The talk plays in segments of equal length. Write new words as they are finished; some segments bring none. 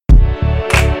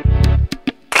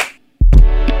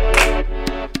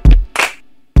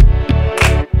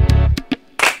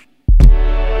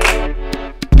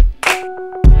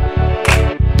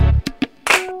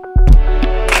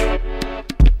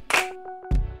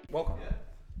Welcome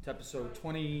to episode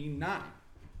 29 of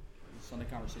the Sunday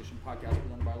Conversation podcast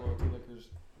presented by Loyalty Liquors.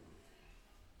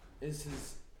 This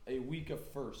is a week of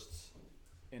firsts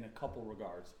in a couple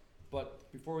regards.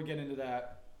 But before we get into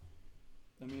that,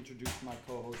 let me introduce my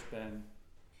co-host Ben,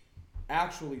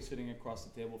 actually sitting across the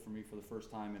table from me for the first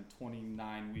time in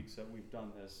 29 weeks that we've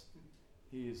done this.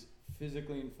 He is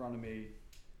physically in front of me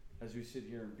as we sit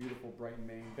here in beautiful Brighton,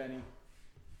 Maine. Benny,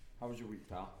 how was your week,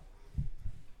 pal?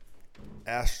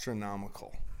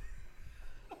 Astronomical.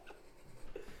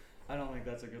 I don't think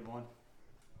that's a good one.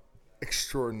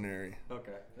 Extraordinary.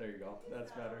 Okay, there you go.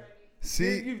 That's better.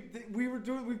 See, we've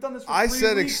done this for I 3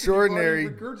 said weeks extraordinary.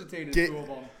 And you've already regurgitated 2 of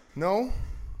them. No,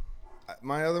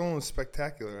 my other one was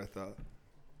spectacular, I thought.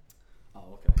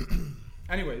 Oh, okay.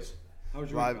 Anyways, how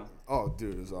was your Live. week, man? Oh,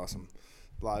 dude, it was awesome.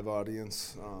 Live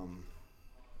audience.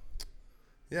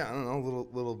 Yeah, I don't know,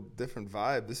 little different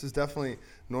vibe. This is definitely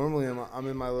normally I'm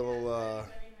in my little.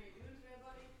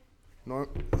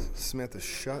 Samantha,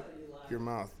 shut your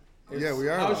mouth. Yeah, we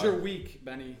are. How's live. your week,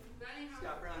 Benny?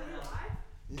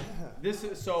 Yeah. This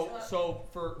is so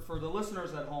for the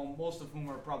listeners at home, most of whom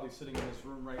are probably sitting in this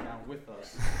room right now with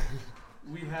us.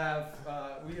 We have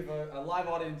a live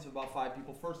audience of about 5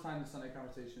 people. First time the Sunday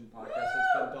Conversation podcast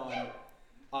has been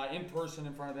done in person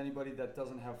in front of anybody that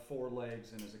doesn't have 4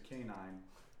 legs and is a canine.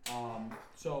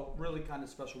 So really kind of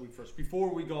special week for us.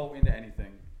 Before we go into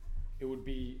anything, it would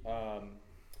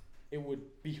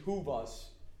behoove us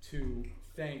to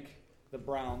thank the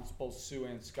Browns, both Sue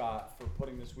and Scott, for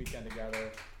putting this weekend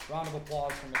together. Round of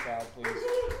applause from the crowd, please.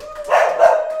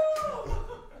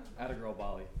 Atta girl,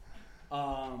 Bali.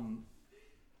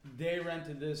 They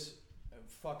rented this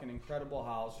fucking incredible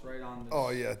house right on the. Oh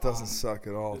yeah, it doesn't suck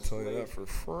at all. I'll tell you lake. that for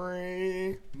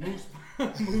free. Moose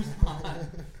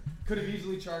Pond could have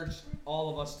easily charged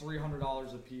all of us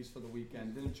 $300 a piece for the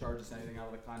weekend. Didn't charge us anything out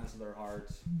of the kindness of their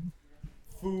hearts.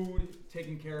 Food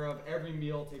taken care of, every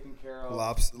meal taken care of.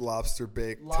 Lobster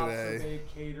bake Lobster today.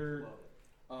 bake catered.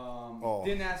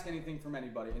 Didn't ask anything from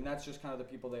anybody, and that's just kind of the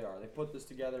people they are. They put this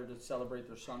together to celebrate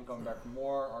their son coming back from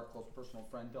war. Our close personal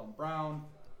friend Dylan Brown,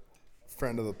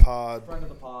 Friend of the pod.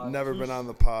 Never been on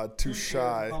the pod. Too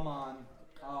shy. Come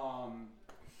on.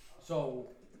 So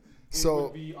it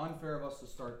would be unfair of us to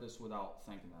start this without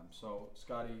thanking them. So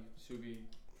Scotty, Subi,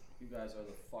 you guys are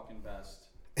the fucking best.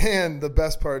 And the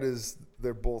best part is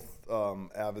they're both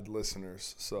avid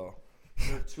listeners. So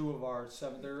They're 2 of our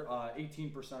 7. They're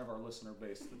 18% of our listener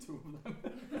base. The 2 of them.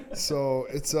 so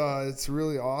it's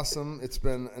really awesome. It's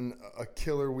been a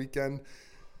killer weekend.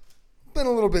 Been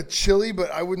a little bit chilly,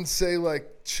 but I wouldn't say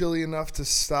like chilly enough to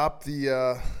stop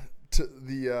the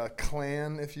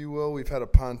clan, if you will. We've had a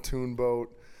pontoon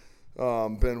boat,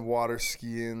 been water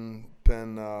skiing,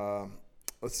 been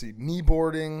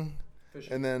kneeboarding,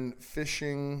 Fishing. and then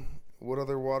fishing. What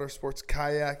other water sports?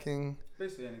 Kayaking.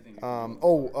 Basically anything.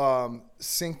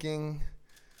 Sinking.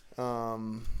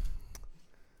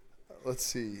 Let's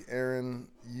see, Aaron,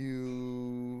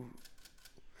 you.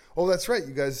 Oh, that's right.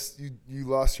 You guys, you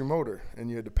lost your motor and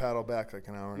you had to paddle back like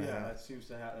an hour and a half. Yeah, that seems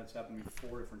to that's happened to me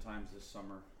 4 different times this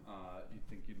summer. You'd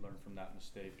think you'd learn from that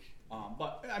mistake.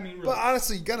 But I mean, really, But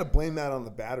honestly, you got to blame that on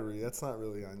the battery. That's not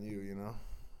really on you, you know.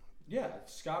 yeah,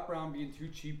 Scott Brown being too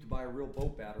cheap to buy a real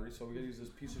boat battery, so we gotta use this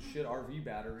piece of shit RV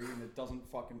battery, and it doesn't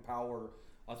fucking power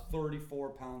a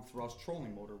 34-pound thrust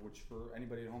trolling motor. Which for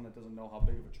anybody at home that doesn't know how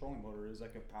big of a trolling motor is,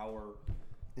 that could power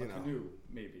a canoe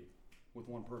maybe with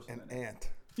one person. An ant.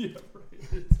 Yeah, right.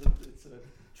 It's a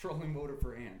trolling motor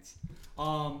for ants.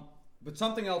 But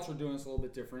something else we're doing that's a little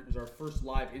bit different is our first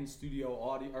live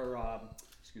in-studio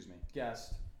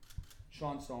guest,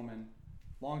 Sean Soman,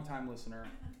 longtime listener,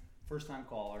 first-time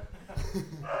caller.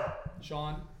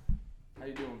 Sean, how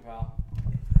you doing, pal?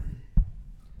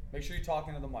 Make sure you're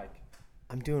talking to the mic.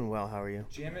 I'm doing well. How are you?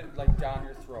 Jam it like down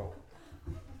your throat.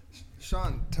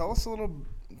 Sean, tell us a little.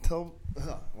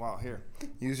 Wow, here.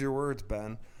 Use your words,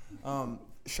 Ben.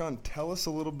 Sean, tell us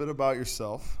a little bit about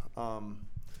yourself.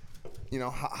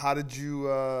 How did you?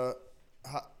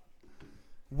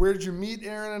 Where did you meet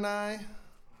Aaron and I?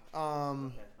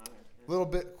 Little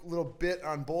bit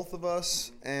on both of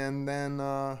us, and then.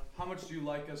 How much do you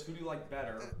like us? Who do you like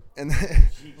better? And then,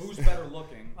 Who's better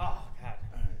looking? Oh God.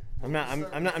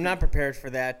 I'm not prepared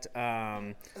for that.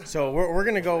 So we're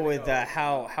gonna go with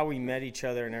how we met each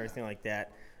other and everything like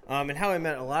that, and how I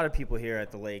met a lot of people here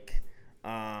at the lake,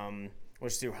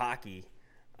 was through hockey,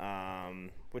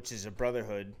 which is a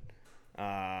brotherhood,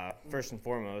 first and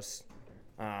foremost.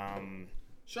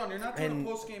 Sean, you're not doing a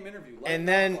post-game interview. And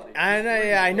then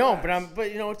I know, but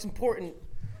it's important,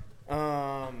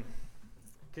 because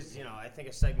I think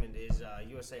a segment is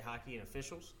USA Hockey and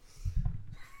officials.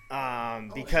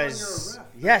 Because Sean, you're a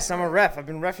ref. yes, I'm a ref. I've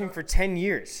been reffing for 10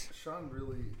 years. Sean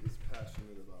really is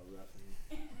passionate about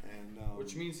reffing, and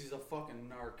Which means he's a fucking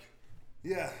narc.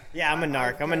 yeah. Yeah, I'm a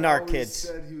narc. I'm a I've narc, always kids.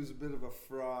 Said he was a bit of a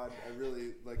fraud.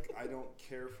 I don't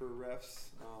care for refs.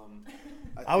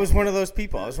 I was one of those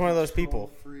people. I was one of those control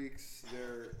people. Freaks.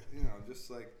 They're just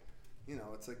like,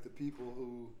 it's like the people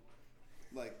who,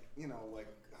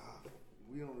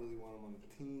 we don't really want him on the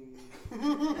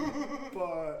team,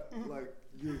 but like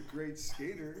you're a great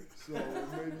skater, so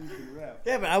maybe you can ref.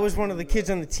 Yeah, but I was one of the kids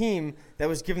on the team that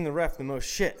was giving the ref the most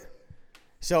shit.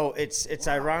 So it's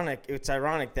ironic. It's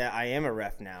ironic that I am a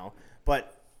ref now,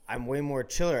 but I'm way more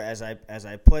chiller as I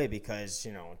play because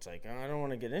it's like I don't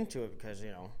want to get into it because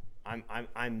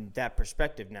I'm that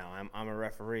perspective now. I'm a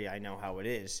referee. I know how it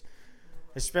is,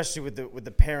 especially with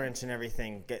the parents and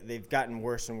everything. They've gotten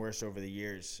worse and worse over the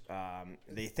years.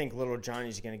 They think little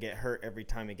Johnny's going to get hurt every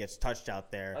time he gets touched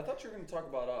out there. I thought you were going to talk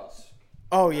about us.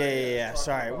 Oh yeah.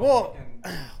 Sorry. about Well,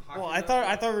 fucking I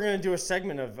thought we were going to do a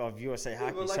segment of USA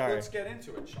Hockey. But Sorry. let's get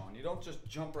into it, Sean. You don't just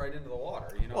jump right into the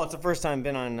water, Well, it's the first time I've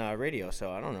been on radio,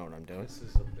 so I don't know what I'm doing. it's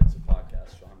a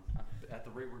podcast, Sean. At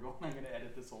the rate we're going, I'm going to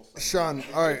edit this whole segment.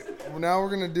 Sean, all right. Well, now we're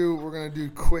gonna do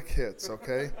quick hits,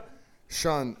 okay?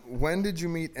 Sean, when did you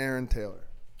meet Aaron Taylor?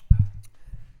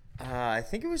 I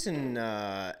think it was in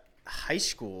high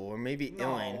school or maybe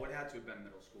Ilion. No, it had to have been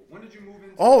middle school. When did you move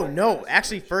into? Oh no!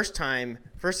 Actually, first time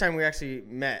we actually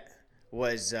met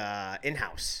was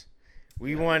in-house.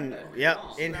 We won. Yep,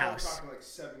 in-house. Like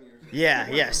 7 years. Yeah,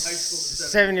 You went yes. from high school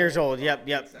to 7 years old. Yep.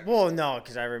 Exactly. Well, no,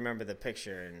 because I remember the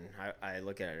picture and I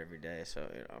look at it every day. So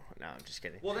no, I'm just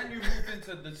kidding. Well, then you moved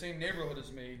into the same neighborhood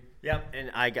as me. Yep,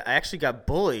 and I actually got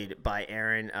bullied by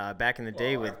Aaron back in the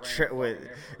day Well, I with ran the with fucking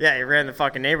neighborhood. yeah, he ran the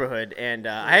fucking neighborhood, and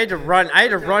I had to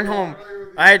run home.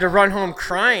 I had to run home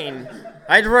crying.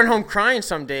 I had to run home crying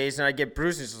some days, and I get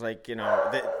bruises. Like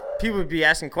people would be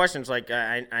asking questions like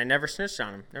I never snitched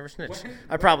on him. Never snitched.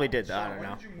 I probably did though. I don't know.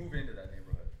 When did you move into that neighborhood?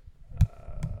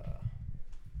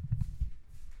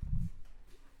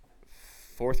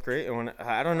 Fourth grade.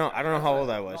 I don't know how old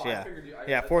I was. No, Yeah, I figured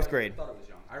yeah, fourth grade. I thought it was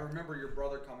young. I remember you and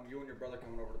your brother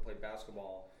coming over to play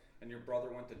basketball, and your brother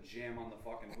went to jam on the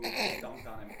fucking hoop and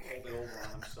dunked on him, pulled it over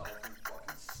on himself, and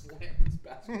fucking slammed his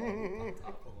basketball hoop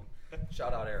on top of him.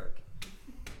 Shout out Eric.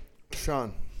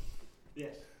 Sean,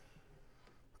 Yes.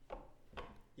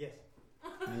 Yes.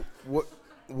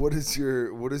 what is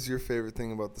your favorite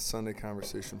thing about the Sunday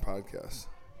Conversation podcast?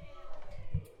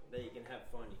 That you can have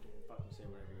fun. You can fucking say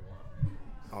whatever you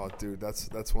want. Oh, dude,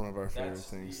 that's one of our favorite That's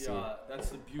things the too. that's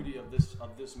the beauty of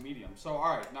this medium. So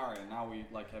all right, now we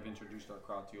have introduced our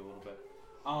crowd to you a little bit.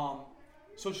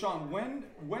 So Sean, when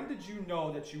did you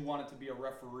know that you wanted to be a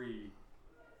referee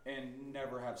and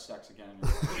never have sex again in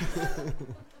your life?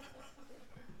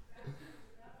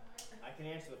 I can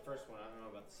answer the first one. I don't know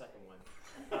about the second one.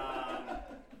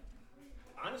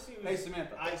 Honestly, it was, Hey,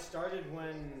 Samantha. I started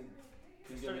when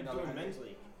Can I you give me started another doing hand? men's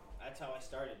league. That's how I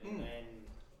started, and then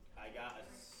I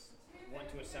went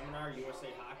to a seminar, USA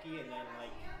Hockey, and then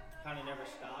kind of never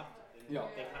stopped. And Yeah.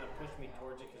 They kind of pushed me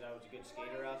towards it because I was a good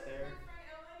skater out there,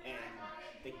 and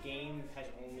the game has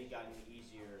only gotten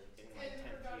easier in my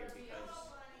 10th year because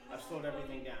I've slowed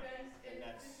everything down, and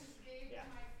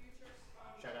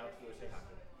shout out to USA Hockey.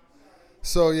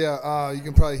 So yeah, you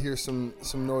can probably hear some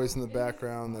noise in the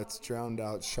background that's drowned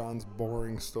out Sean's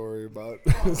boring story about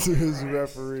his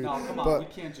referee. No, come on, But we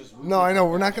can't just. no, I know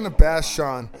we're not gonna bash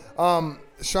Sean.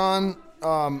 Sean,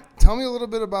 tell me a little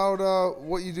bit about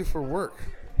what you do for work.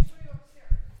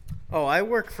 Oh, I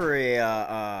work for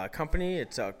a company.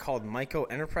 It's called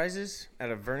Myco Enterprises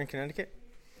out of Vernon, Connecticut.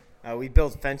 We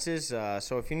build fences.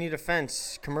 So if you need a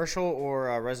fence, commercial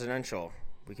or residential,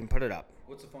 we can put it up.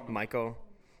 What's the phone number? Myco,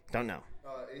 don't know.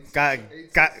 Got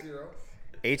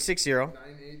 860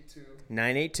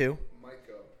 982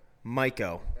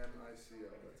 Myco.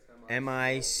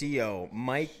 MICO.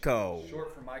 Myco.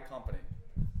 Short for my company.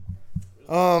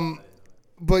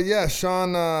 But yeah,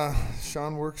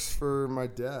 Sean works for my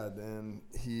dad, and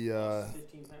he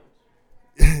 15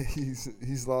 pounds.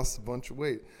 he's lost a bunch of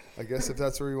weight. I guess if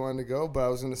that's where he wanted to go. But I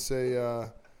was gonna say, I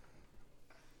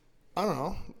don't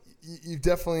know. You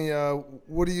definitely.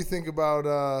 What do you think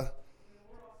about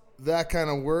that kind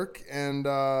of work and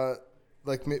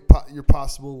your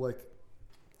possible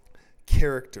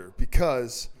character?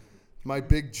 Because my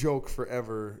big joke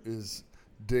forever is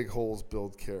dig holes,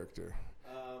 build character.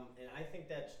 And I think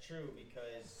that's true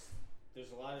because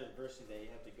there's a lot of adversity that you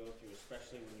have to go through,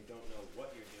 especially when you don't know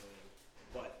what you're doing.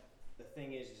 But the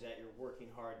thing is that you're working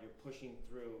hard, you're pushing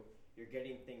through, you're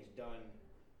getting things done,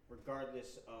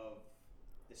 regardless of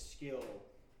the skill.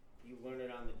 You learn it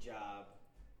on the job,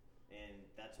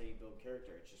 that's how you build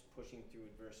character. It's just pushing through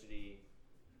adversity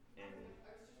and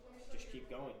just keep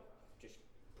going, just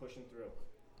pushing through.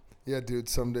 Yeah, dude.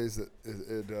 Some days it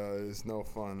is no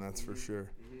fun. That's for sure.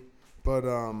 But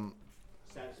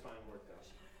Satisfying work,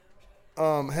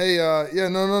 though. hey, yeah,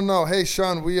 no. Hey,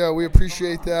 Sean, we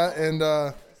appreciate that, and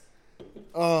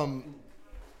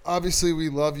obviously we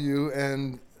love you,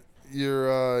 and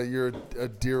you're a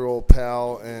dear old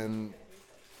pal, and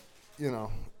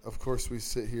of course we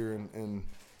sit here and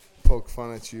poke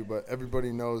fun at you, but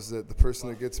everybody knows that the person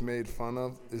that gets made fun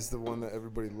of is the one that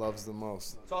everybody loves the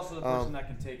most. It's also the person that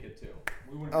can take it too.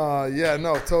 We wouldn't Yeah,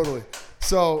 no, totally.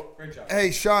 So, Great job.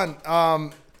 hey, Sean,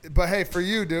 but hey, for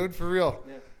you, dude, for real,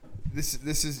 this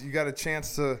is you got a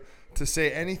chance to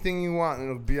say anything you want, and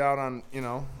it'll be out on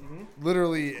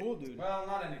literally. Cool, dude. Well,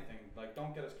 not anything. Like,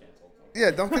 don't get us canceled.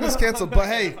 Yeah, don't get us canceled. But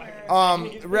hey,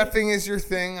 reffing is your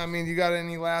thing. I mean, you got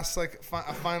any last a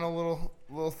final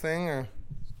little thing or?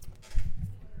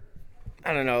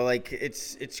 I don't know. Like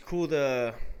it's cool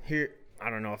to hear.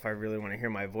 I don't know if I really want to hear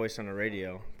my voice on the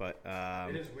radio, but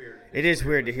It is weird. it is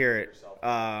weird to hear it.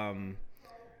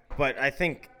 But I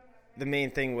think the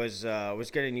main thing was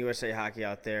getting USA Hockey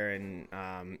out there and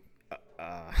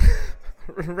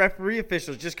referee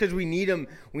officials, just because we need them.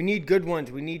 We need good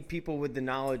ones. We need people with the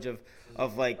knowledge of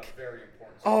like. Very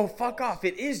important. Oh, fuck off!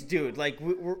 It is, dude. Like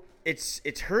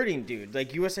it's hurting, dude.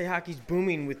 Like USA Hockey's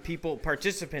booming with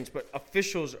participants, but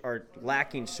officials are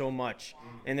lacking so much,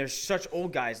 and there's such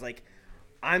old guys. Like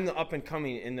I'm the up and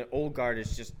coming, and the old guard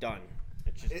is just done.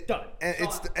 It's just done. And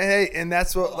and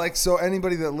that's what so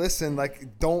anybody that listened,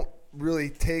 don't really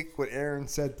take what Aaron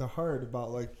said to heart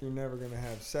about you're never gonna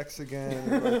have sex again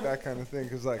and that kind of thing,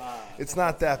 because it's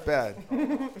not that bad.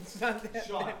 It's not that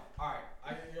Sean, bad. all right.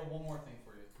 I got one more thing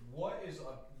for you. What is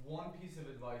one piece of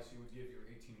advice you would give your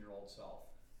 18-year-old self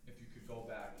if you could go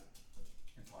back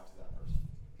and talk to that person?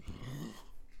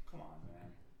 Come on, man.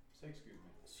 Say excuse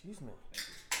me. Excuse me. Thank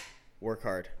you. Work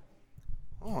hard.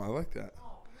 Oh, I like that.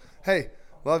 Hey,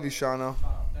 love you, Shano.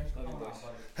 Thanks for coming on, buddy.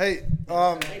 Hey,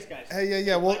 Thanks, guys. hey,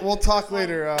 yeah. We'll talk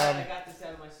later. I got this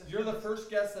out of my system. You're the first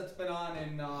guest that's been on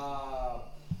in A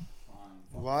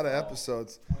lot of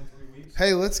episodes. 23 weeks.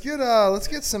 Hey, let's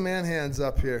get some man hands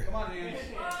up here. Come on, Andy.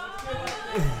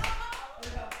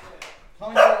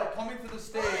 Coming to the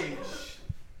stage.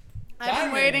 I've been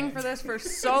Diamond. waiting for this for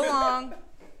so long.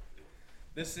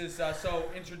 This is so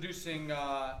introducing.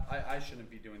 I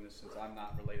shouldn't be doing this since I'm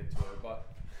not related to her, but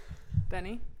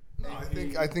Benny? No,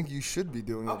 I think you should be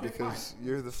doing it Okay, because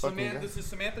you're the fucking guy. This is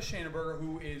Samantha Shaneberger,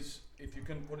 who is, if you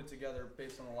couldn't put it together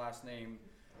based on the last name,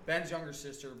 Ben's younger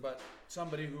sister, but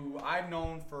somebody who I've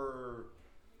known for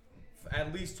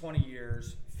at least 20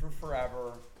 years, for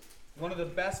forever. One of the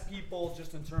best people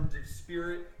just in terms of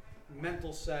spirit,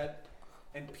 mental set,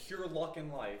 and pure luck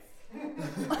in life.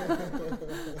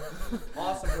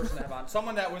 Awesome person to have on.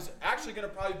 Someone that was actually going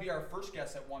to probably be our first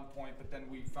guest at one point, but then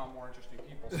we found more interesting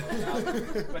people.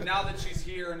 But now that she's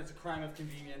here and it's a crime of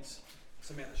convenience,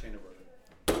 Samantha Shaneberger.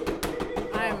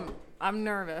 I'm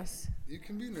nervous. You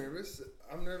can be nervous.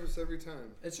 I'm nervous every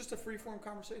time. It's just a free-form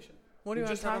conversation. What do you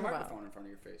want just to talk have a about? microphone in front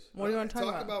of your face. What do you want to talk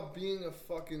Talk about? about being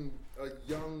a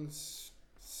young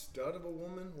stud of a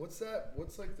woman. What's that?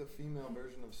 What's the female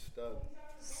version of stud?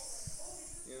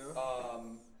 You know?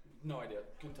 No idea.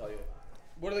 Couldn't tell you.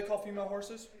 What do they call female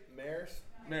horses? Mares?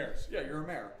 Mares. Yeah, you're a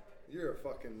mare. You're a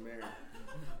fucking mare.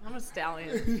 I'm a stallion.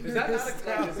 Is that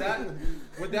not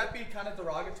would that be kind of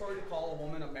derogatory to call a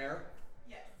woman a mare?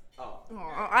 Yes. Oh.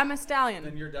 Oh, I'm a Then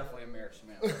stallion. you're definitely a mare,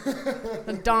 Samantha.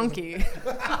 A donkey.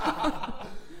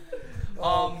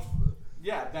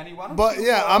 Yeah, Benny, why don't But you,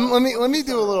 yeah, let me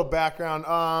do a little background.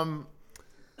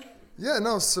 Yeah,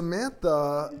 no,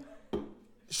 Samantha,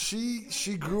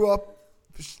 she grew up.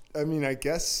 I mean, I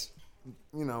guess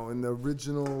in the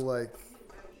original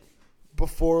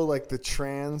before the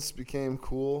trans became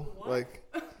cool. What?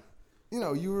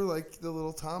 You were the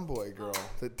little tomboy girl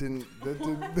that didn't.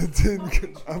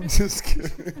 I'm just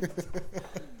kidding.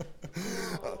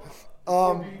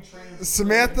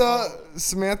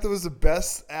 Samantha was the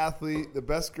best athlete, the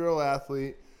best girl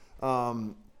athlete.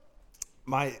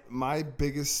 My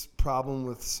biggest problem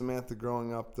with Samantha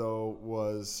growing up though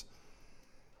was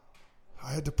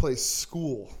I had to play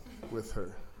school with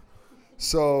her.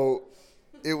 So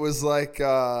it was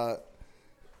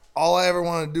all I ever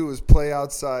wanted to do was play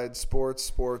outside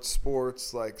sports,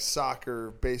 like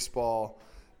soccer, baseball.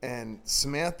 And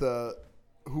Samantha,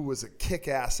 who was a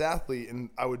kick-ass athlete, and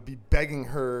I would be begging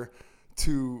her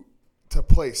to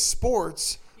play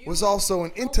sports, was also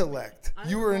an intellect.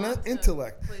 You were an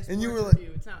intellect. And you were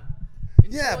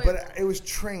yeah, but it was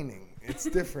training. It's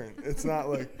different. It's not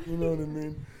you know what I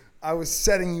mean? I was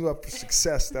setting you up for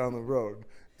success down the road.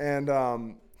 And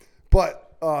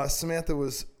but Samantha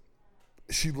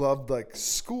she loved like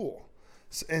school,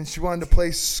 and she wanted to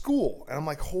play school. And I'm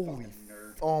like, holy,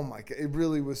 oh my god, it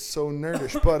really was so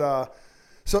nerdish. But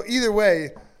so either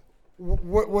way,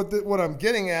 what I'm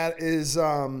getting at is,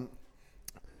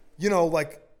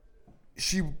 like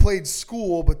she played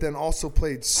school, but then also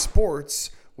played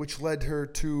sports, which led her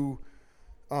to,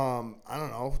 I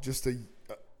don't know, just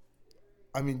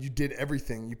you did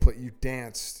everything. You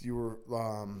danced, you were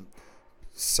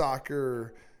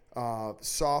soccer,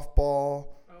 softball,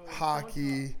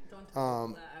 hockey. Don't tell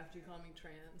me that after you call me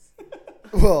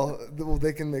trans. Well,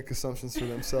 they can make assumptions for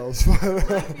themselves. My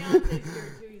fiance's here too.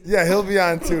 Yeah, he'll be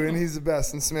on too, and he's the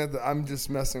best. And Samantha, I'm just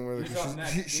messing with her. Who's up 'cause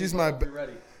next? she's Be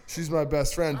ready. she's my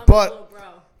best friend. I'm a But little bro.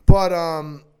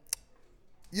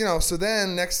 so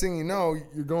then next thing you know,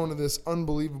 you're going to this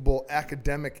unbelievable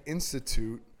academic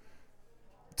institute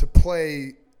to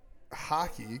play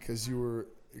hockey because you were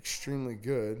extremely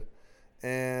good,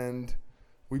 and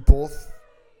we both,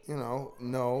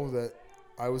 know that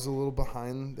I was a little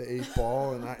behind the 8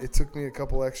 ball, and it took me a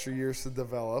couple extra years to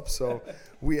develop. So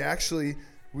we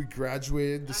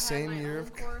graduated the same year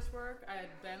of. Coursework. I had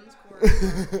Ben's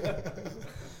coursework.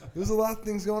 There's a lot of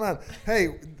things going on. Hey,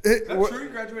 That's true. You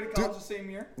graduated college the same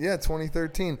year. Yeah,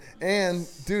 2013. And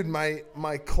dude, my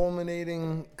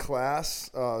culminating class,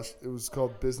 it was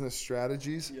called Business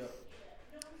Strategies.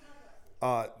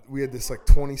 Yeah. We had this like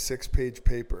 26-page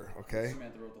paper. Okay.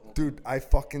 Samantha wrote the whole Dude, I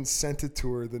fucking sent it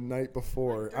to her the night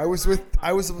before. I was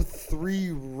with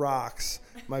 3 rocks,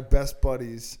 my best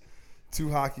buddies, 2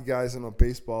 hockey guys and a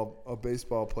baseball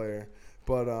player.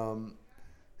 But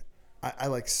I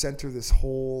like sent her this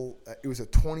whole. It was a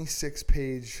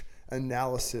 26-page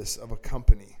analysis of a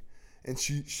company, and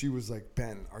she was like,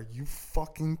 "Ben, are you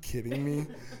fucking kidding me?"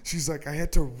 She's like, "I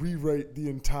had to rewrite the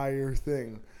entire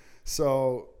thing."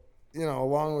 So,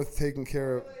 along with taking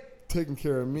care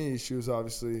of me, she was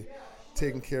obviously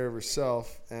taking care of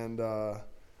herself, and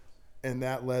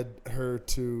that led her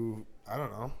to, I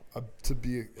don't know, to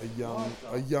be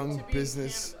a young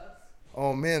business.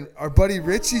 Oh man, our buddy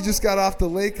Richie just got off the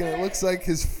lake, and it looks like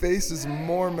his face is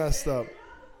more messed up.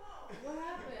 What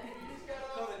happened?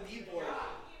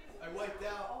 I wiped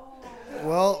out.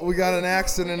 Well, we got an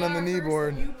accident on the knee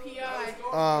board.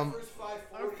 UPI. Um,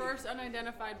 Our first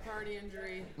unidentified party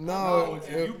injury. no, it's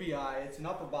a UBI. It's an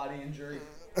upper body injury.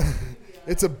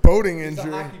 it's a boating It's a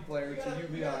injury. hockey player. It's a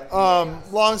UBI.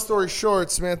 Long story short,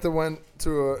 Samantha went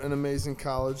to an amazing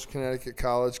college, Connecticut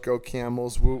College. Go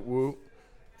Camels, woot woot.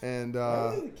 And Why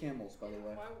are they the Camels, by the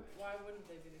way? Why wouldn't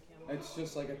they be the Camels? It's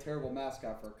just like a terrible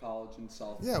mascot for a college in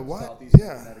Yeah, why- southeast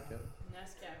yeah. Connecticut.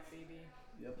 NESCAC, baby.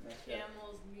 Yep. That's it.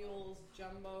 Camels, mules,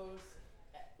 jumbos,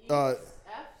 Uh, F's.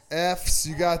 F's.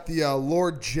 You got the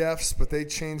Lord Jeffs, but they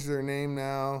changed their name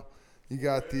now. You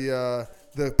got the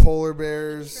polar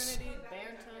bears. Trinity,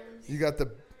 Bantams. You got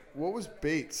what was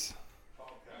Bates?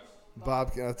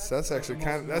 Bobcats. That's actually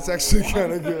kind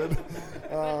of good.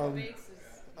 Bates is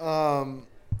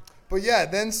But yeah,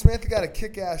 then Samantha got a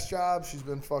kick-ass job. She's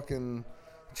been fucking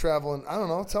traveling. I don't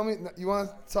know. Tell me, you want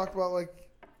to talk about like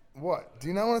what? Do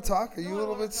you not want to talk? Are you a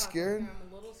little bit scared? I'm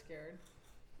a little scared.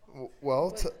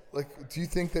 Well, do you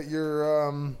think that you're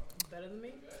Better than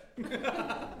me?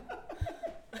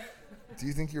 Do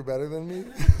you think you're better than me?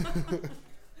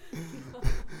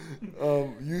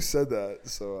 You said that,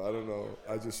 so I don't know.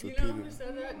 I just You know repeated. who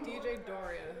said that? DJ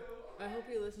Doria. I hope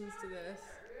he listens to this.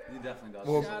 He definitely does.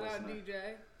 Well- He's a Shout out listener.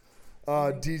 DJ.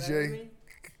 Better than DJ, me?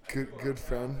 good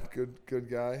friend, good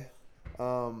guy.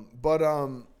 But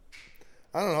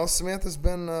I don't know. Samantha's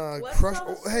been Let's crushed.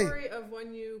 tell the Oh, hey, story of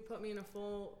when you put me in a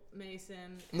full Mason.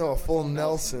 and no, a almost full killed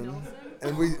Nelson, Nelson?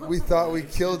 and we thought we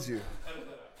killed you.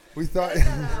 We thought. Edit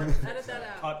that out. Edit that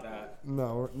out. Cut that.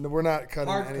 No, we're not cutting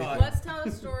Hard anything. cut. Let's tell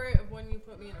the story of when you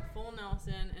put me in a full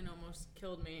Nelson and almost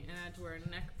killed me, and I had to wear a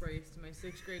neck brace to my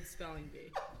 6th grade spelling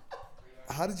bee.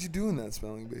 How did you do in that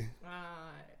spelling bee?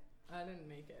 I didn't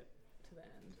make it to the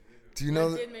end. Do you know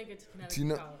I that? did make it to Connecticut you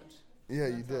know- College. Yeah,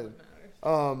 you That's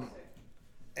all did. that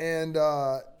matters. And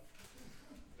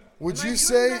would Am I you doing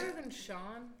say? better than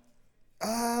Sean?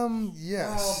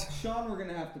 Yes. Sean, we're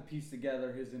gonna have to piece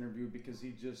together his interview because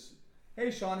he just.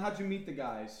 Hey, Sean, how'd you meet the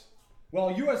guys?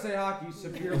 Well, USA Hockey's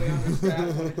severely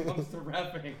understaffed when it comes to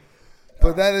repping.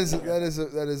 But that is a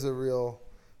real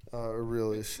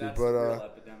issue. That's But a real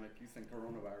epidemic. You think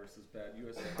coronavirus is bad?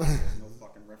 USA Hockey has no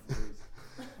fucking referees.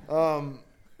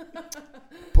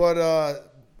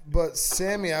 But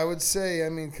Sammy, I would say, I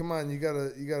mean, come on, you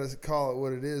gotta call it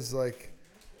what it is. Like,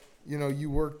 you know, you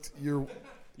worked your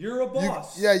You're a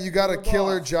boss. You got You're a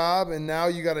killer boss. job, and now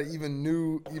you got an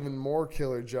even more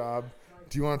killer job.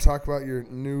 Do you want to talk about your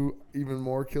new, even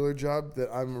more killer job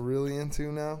that I'm really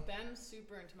into now? Ben's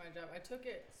super into my job. I took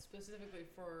it specifically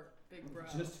for Big Bro.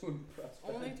 Just to impress.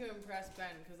 Only to impress Ben,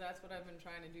 because that's what I've been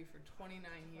trying to do for 29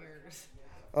 years.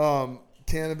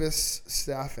 Cannabis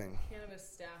staffing. Cannabis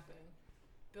staffing,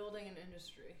 building an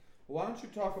industry. Why don't you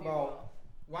talk if you about? will.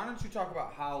 Why don't you talk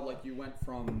about how like you went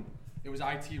from it was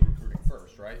IT recruiting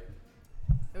first, right?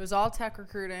 It was all tech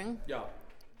recruiting, Yeah.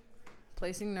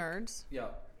 placing nerds, Yeah.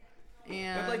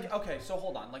 and But like, okay, so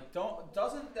hold on. Like,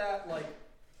 doesn't that like?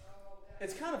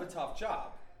 It's kind of a tough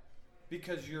job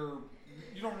because you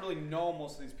don't really know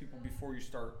most of these people before you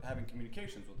start having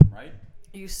communications with them, right?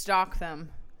 you stalk them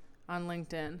on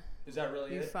LinkedIn. Is that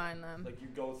really You it? find them. Like you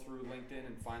go through LinkedIn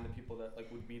and find the people that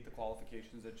like would meet the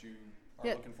qualifications that you are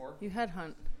Yeah. looking for. You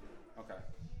headhunt. Okay.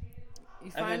 You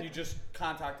And find. then you just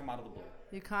contact them out of the blue.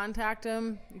 You contact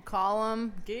them. You call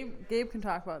them. Gabe can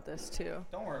talk about this too.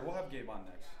 Don't worry, we'll have Gabe on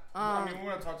next. I mean,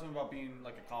 we're gonna talk to him about being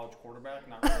like a college quarterback,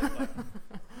 not really. Like,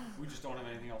 we just don't have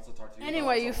anything else to talk to you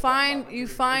Anyway, about. you so we'll talk about recruiting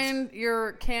find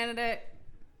your candidate,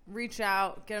 reach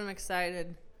out, get them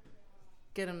excited,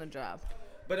 get them the job.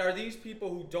 But are these people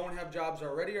who don't have jobs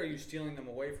already? Are you stealing them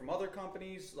away from other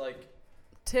companies? Like,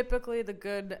 Typically, the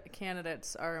good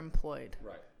candidates are employed.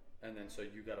 right. And then so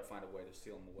you got to find a way to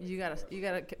steal them away. You from gotta the you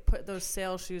rest. gotta put those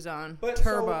sales shoes on, But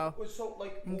turbo, So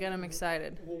like, and get them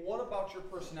excited. Well, what about your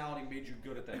personality made you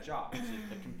good at that job? Is it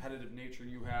the competitive nature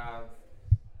you have?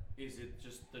 Is it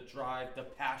just the drive, the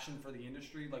passion for the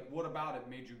industry? Like, what about it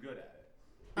made you good at it?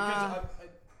 Because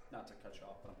not to cut you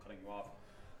off, but I'm cutting you off.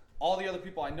 All the other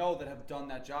people I know that have done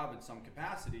that job in some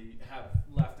capacity have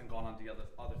left and gone on to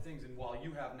other things. And while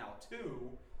you have now too,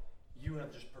 you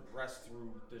have just progressed through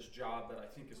this job that I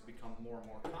think has become more and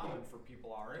more common for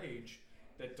people our age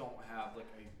that don't have like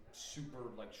a super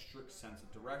like strict sense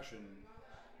of direction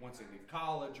once they leave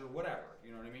college or whatever.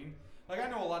 You know what I mean? Like I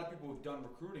know a lot of people who've done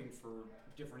recruiting for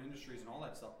different industries and all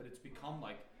that stuff, but it's become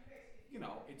like, you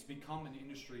know, it's become an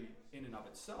industry in and of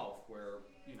itself where,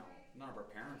 you know, none of our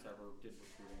parents ever did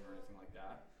recruiting or anything like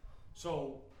that.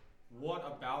 So what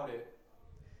about it,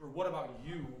 or what about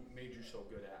you made you so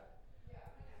good at it?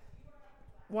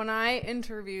 When I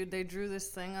interviewed, they drew this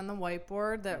thing on the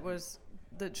whiteboard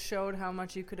that showed how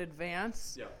much you could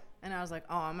advance. Yeah. And I was like,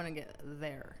 oh, I'm going to get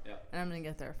there. Yeah. And I'm going to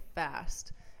get there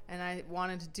fast. And I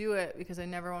wanted to do it because I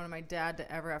never wanted my dad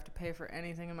to ever have to pay for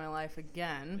anything in my life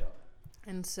again. Yeah.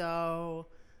 And so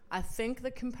I think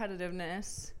the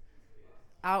competitiveness,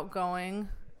 outgoing,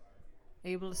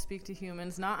 able to speak to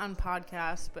humans, not on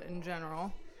podcasts, but in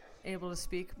general, able to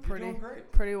speak You're doing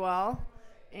great. pretty well.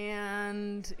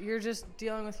 And you're just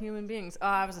dealing with human beings.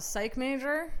 I was a psych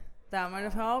major. That might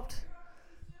have helped.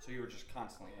 So you were just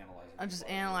constantly analyzing. I just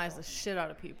people. analyze the shit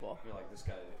out of people. You're like, this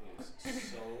guy is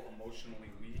so emotionally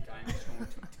weak. I'm just going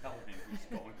to tell him he's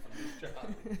going for this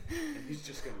job, and he's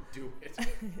just going to do it.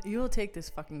 You will take this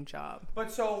fucking job.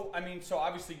 But so, I mean, so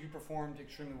obviously you performed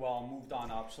extremely well and moved on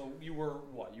up. So you were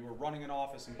what? You were running an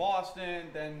office in Boston,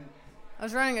 then I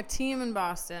was running a team in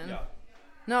Boston. yeah,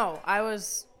 No, I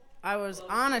was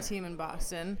on a team in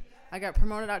Boston. I got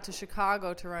promoted out to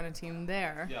Chicago to run a team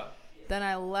there. yeah, Then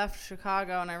I left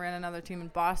Chicago and I ran another team in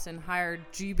Boston, hired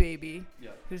G-Baby,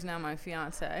 yeah. who's now my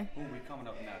fiance, Ooh, we coming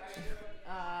up next.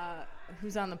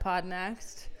 who's on the pod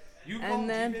next. You And call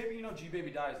then- G-Baby? You know G-Baby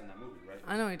dies in that movie, right?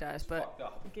 I know he dies, It's but fucked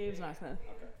up. Gabe's not gonna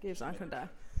Okay. die.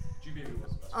 G-Baby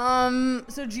was the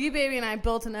best. So G-Baby and I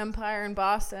built an empire in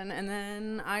Boston, and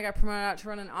then I got promoted out to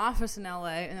run an office in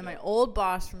LA, and then my old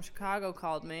boss from Chicago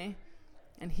called me,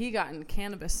 and he got in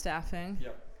cannabis staffing,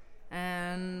 Yep.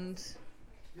 and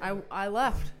I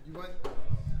left.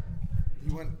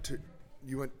 You went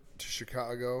to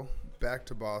Chicago, back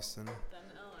to Boston,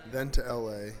 then to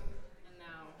LA. And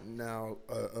now.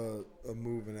 Now a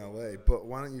move in LA. But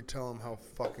why don't you tell them how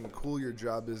fucking cool your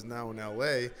job is now in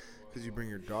LA? Because you bring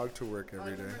your dog to work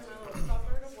every day.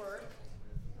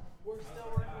 We're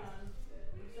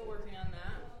still working on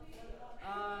that.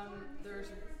 There's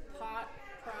pot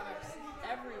products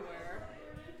everywhere.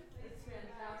 It's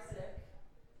fantastic.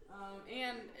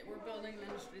 And we're building the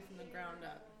industry from the ground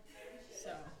up.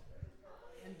 So,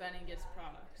 and Benny gets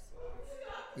products.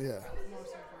 Yeah.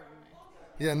 Most importantly.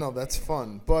 Yeah, no, that's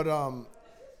fun. But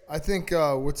I think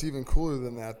what's even cooler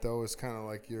than that, though, is kind of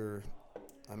like you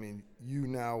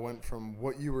now went from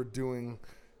what you were doing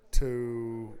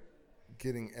to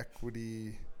getting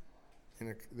equity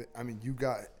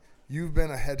you've been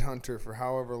a headhunter for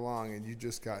however long, and you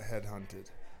just got headhunted.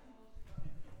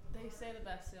 They say the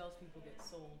best salespeople get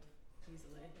sold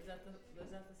easily. Is that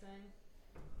the saying?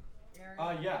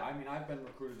 Aaron? Yeah, I mean, I've been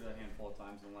recruited a handful of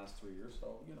times in the last 3 years,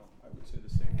 so, I would say the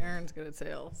same. Aaron's good at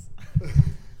sales.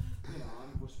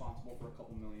 I'm responsible for a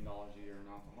couple $1 million a year in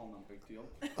alcohol, not a big deal.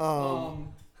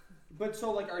 But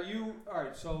so, are you,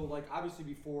 alright, so, obviously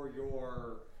before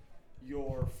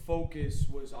your focus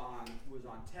was on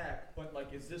tech, but,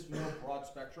 is this more broad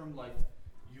spectrum,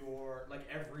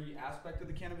 every aspect of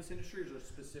the cannabis industry, or is there a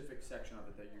specific section of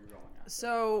it that you're going at?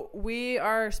 So we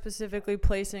are specifically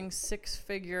placing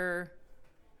six-figure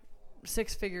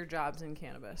jobs in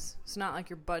cannabis. It's not like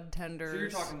your bud tenders. So you're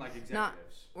talking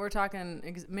executives? We're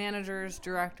talking managers,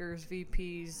 directors,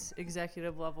 VPs,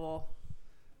 executive level.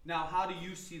 Now, how do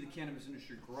you see the cannabis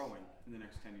industry growing in the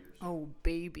next 10 years? Oh,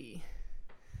 baby.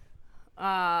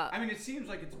 I mean, it seems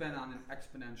like it's been on an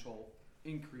exponential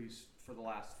increase for the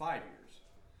last 5 years.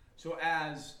 So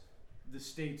as the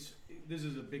states, this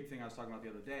is a big thing I was talking about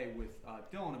the other day with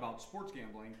Dylan about sports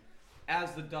gambling.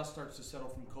 As the dust starts to settle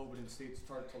from COVID and states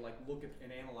start to look at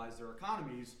and analyze their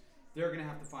economies, they're going to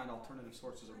have to find alternative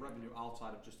sources of revenue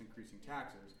outside of just increasing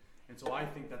taxes. And so I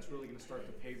think that's really going to start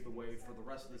to pave the way for the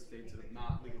rest of the states that have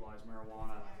not legalized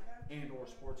marijuana and or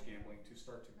sports gambling to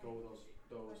start to go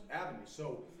those avenues.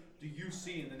 So do you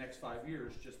see in the next 5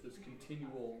 years just this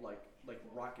continual like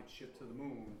rocket ship to the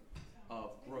moon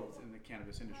of growth in the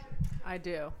cannabis industry? I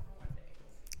do.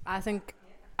 I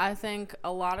think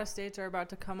a lot of states are about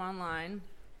to come online,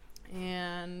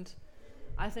 and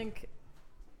I think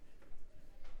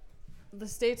the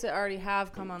states that already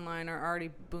have come online are already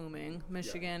booming.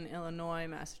 Michigan, Illinois,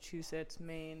 Massachusetts,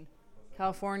 Maine.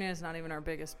 California is not even our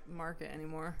biggest market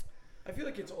anymore. I feel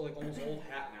like it's almost old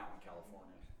hat now in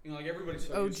California. Everybody's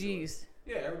so used to it.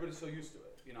 Yeah, everybody's so used to it.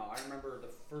 I remember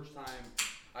the first time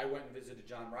I went and visited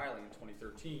John Riley in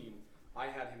 2013. I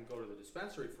had him go to the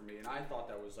dispensary for me, and I thought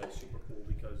that was super cool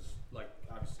because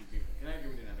obviously being from Connecticut,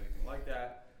 we didn't have anything like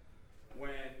that.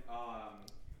 When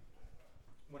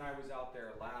I was out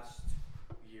there last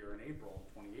year in April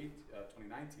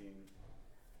 2019,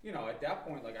 at that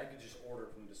point I could just order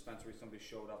from the dispensary. Somebody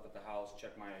showed up at the house,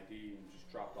 checked my ID, and just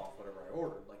dropped off whatever I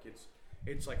ordered.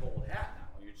 It's like old hat now.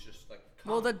 It's just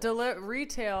well, the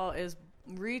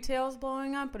retail's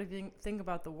blowing up, but if you think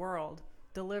about the world,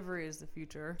 delivery is the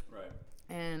future. Right.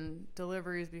 And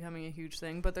delivery is becoming a huge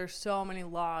thing, but there's so many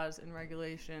laws and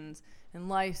regulations and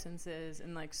licenses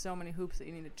and so many hoops that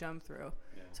you need to jump through.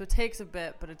 Yeah. So it takes a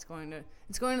bit, but it's going to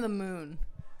the moon.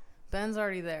 Ben's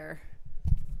already there.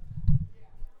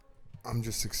 I'm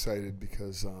just excited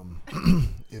because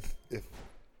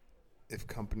if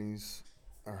companies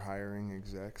are hiring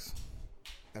execs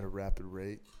at a rapid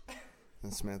rate,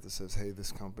 and Samantha says, hey,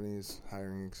 this company is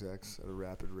hiring execs at a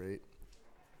rapid rate,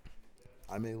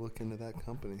 I may look into that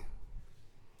company.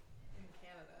 In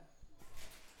Canada.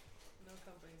 No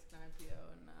companies can IPO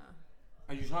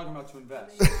Are you talking about to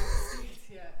invest?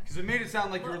 Yeah. Because it made it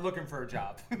sound like you were looking for a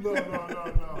job. No.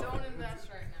 Don't invest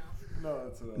right now. No,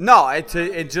 it's enough. No, it's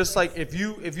just if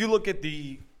you look at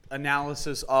the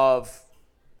analysis of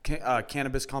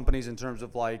cannabis companies in terms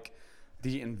of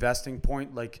the investing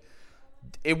point,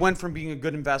 it went from being a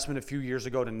good investment a few years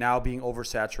ago to now being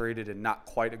oversaturated and not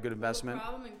quite a good investment. The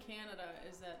problem in Canada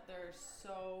is that there's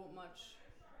so much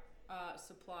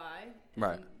supply.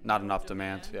 Right. Not enough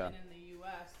demand. Yeah. And in the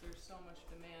U.S., there's so much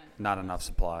demand. Not enough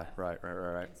supply. Right.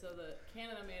 And so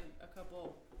Canada made a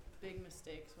couple big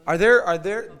mistakes. Are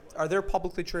there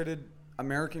publicly traded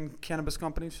American cannabis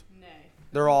companies? Nay.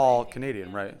 They're all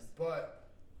Canadian, right?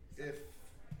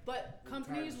 But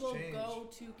companies will go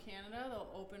to Canada.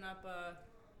 They'll open up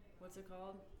what's it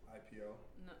called? IPO.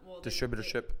 No,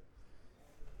 Distributorship.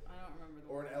 I don't remember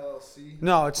the Or word. an LLC.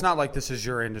 No, it's not like this is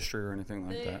your industry or anything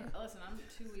like that. Listen, I'm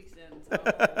 2 weeks in, so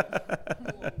I'm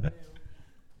a little new.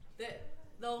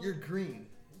 You're green,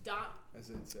 Dot. as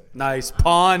they'd say. Nice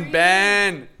pun,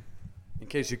 Ben. In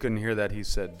case you couldn't hear that, he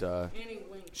said Annie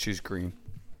winked. she's green.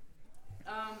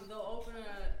 They'll open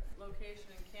a location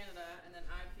in Canada and then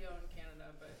IPO in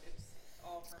Canada, but it's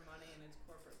all for money and it's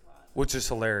corporate pot. Which is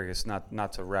hilarious,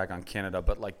 not to rag on Canada,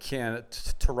 but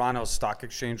Toronto Stock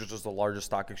Exchange, which is the largest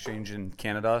stock exchange in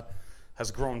Canada,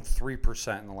 has grown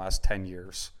 3% in the last 10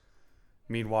 years.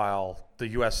 Meanwhile, the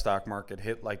U.S. stock market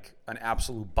hit an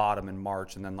absolute bottom in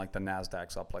March, and then the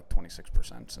Nasdaq's up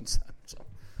 26% since then. So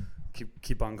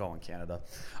keep on going, Canada.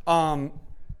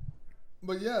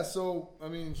 But yeah, so I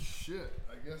mean, shit.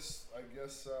 I guess.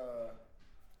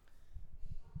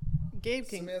 Gabe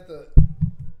King. Samantha,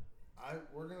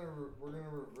 we're gonna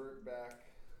revert back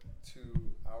to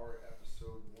our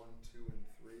episode 1, 2, and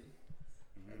 3,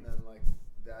 and then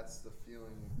that's the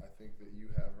feeling I think that you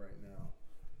have right now.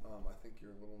 I think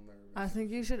you're a little nervous. I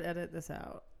think you should edit this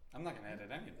out. I'm not going to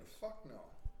edit any of this. Fuck no.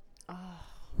 Oh.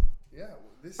 Yeah,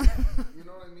 this. You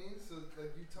know what I mean? So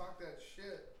like you talk that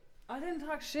shit. I didn't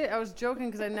talk shit. I was joking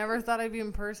because I never thought I'd be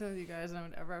in person with you guys and I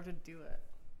would ever have to do it.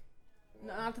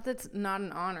 Not that that's not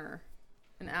an honor,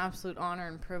 an absolute honor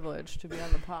and privilege to be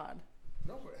on the pod.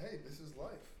 No, but hey, this is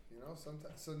life. You know,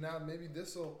 sometimes. So now maybe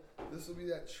this'll be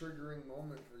that triggering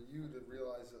moment for you to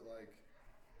realize that, like,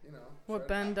 you know. What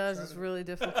Ben does is really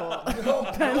difficult. No,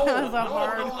 Ben no, has a no,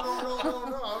 hard. no.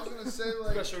 I was gonna say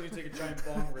like. Especially when you take a giant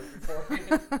bong rip before.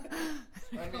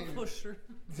 I mean, Oh, sure.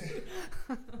 yeah.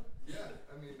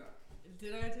 I mean,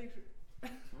 Did I take?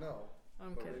 no.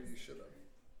 I'm But kidding. maybe you should have.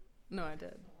 No, I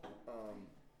did.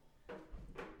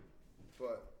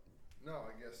 But no,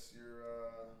 I guess you're.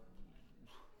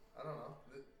 I don't know.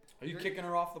 Are you kicking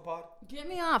her off the pod? Get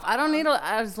me off. I don't need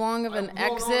as long of an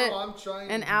exit, I'm trying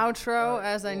an to- outro All right,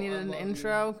 as I well, needed an love you,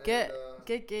 intro. and,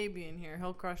 Get Gaby in here.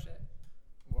 He'll crush it.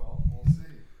 Well, we'll see.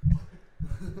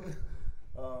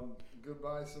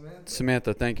 Goodbye, Samantha.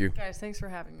 Samantha, thank you. Guys, thanks for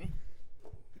having me.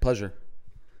 Pleasure.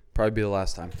 Probably be the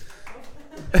last time.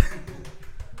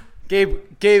 Gabe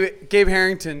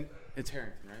Harrington. It's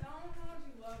Harrington, right?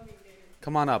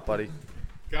 Come on up, buddy.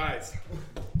 Guys,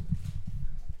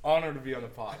 honored to be on the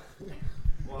pod.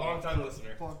 Long time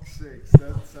listener. Fuck's sakes,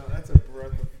 that's a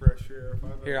breath of fresh air. If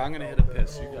I've Here, ever I'm gonna hit felt a that.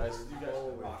 piss. You guys Holy can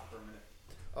moly. rock for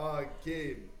a minute.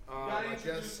 Gabe. I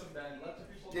guess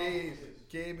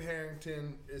Gabe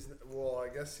Harrington is. Well, I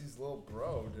guess he's little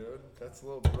bro, dude. That's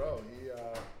little bro. He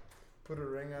put a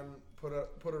ring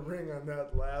on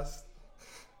that last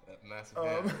That massive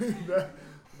man.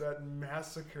 that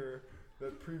massacre,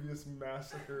 that previous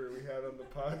massacre we had on the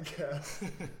podcast.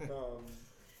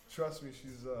 Trust me,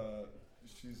 she's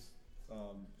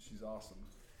awesome,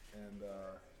 and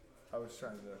I was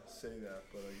trying to say that,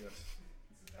 but I guess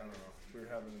I don't know. We were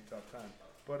having a tough time.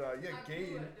 But yeah,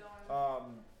 Gabe,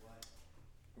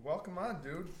 welcome on,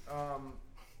 dude.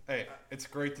 Hey, it's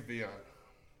great to be on.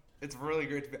 It's really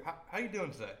great to be. How you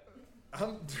doing today?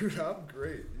 I'm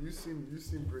great. You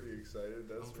seem pretty excited.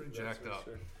 That's I'm pretty that's jacked for up.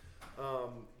 Sure.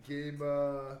 Gabe,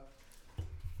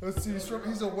 let's see.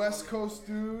 He's a West Coast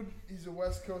dude. He's a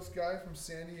West Coast guy from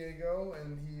San Diego,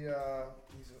 and he's a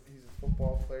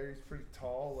football player. He's pretty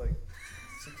tall, like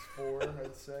 6'4",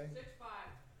 I'd say.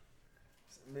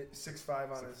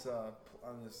 6'5"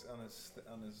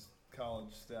 on his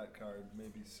college stat card.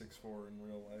 Maybe 6'4" in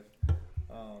real life.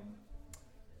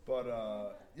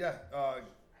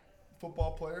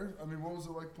 Football player. I mean, what was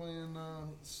it like playing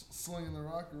slinging the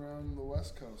rock around the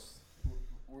West Coast?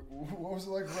 What was it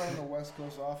like running the West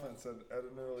Coast offense at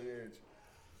an early age?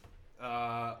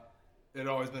 It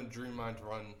always been a dream of mine to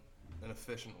run an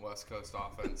efficient West Coast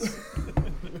offense.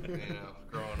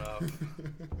 Growing up,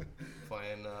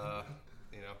 playing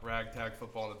ragtag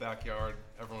football in the backyard.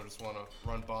 Everyone just want to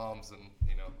run bombs, and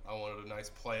I wanted a nice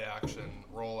play action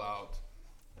rollout,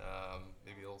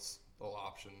 maybe a little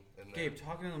option in there. Gabe,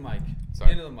 talking to the mic.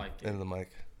 Sorry. Into the mic. Gabe. Into the mic.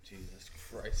 Jesus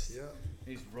Christ. Yeah.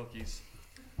 These rookies.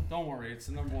 Don't worry, it's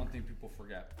the number one thing people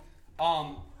forget.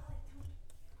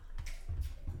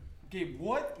 Gabe,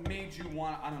 what made you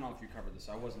want? I don't know if you covered this.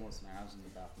 I wasn't listening. I was in the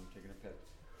bathroom taking a piss.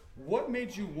 What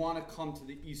made you want to come to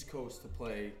the East Coast to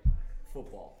play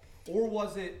football, or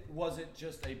was it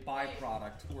just a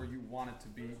byproduct where you wanted to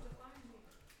be?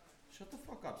 Shut the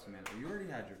fuck up, Samantha. You already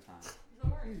had your time.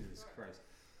 Jesus Christ.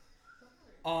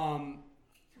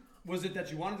 Was it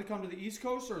that you wanted to come to the East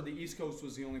Coast, or the East Coast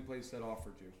was the only place that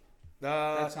offered you?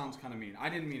 That sounds kind of mean. I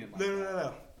didn't mean it like that.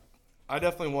 No. I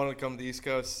definitely wanted to come to the East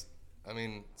Coast. I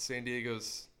mean, San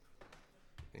Diego's,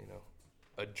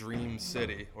 a dream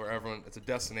city where it's a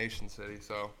destination city.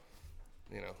 So,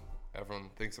 everyone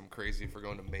thinks I'm crazy for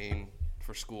going to Maine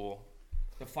for school.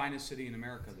 The finest city in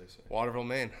America, they say. Waterville,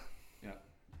 Maine. Yeah.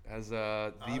 Has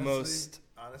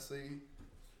Honestly,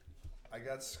 I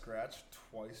got scratched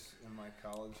twice in my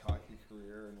college hockey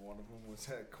career, and one of them was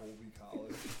at Colby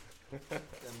College.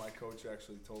 And my coach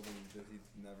actually told me that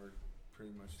he'd never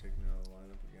pretty much take me out of the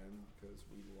lineup again because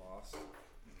we lost.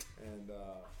 And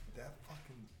that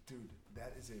fucking dude,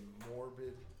 that is a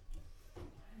morbid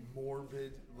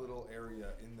little area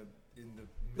in the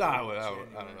I middle of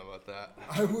don't know about that.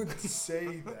 I would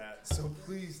say that. So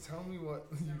please tell me what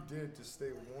you did to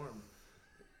stay warm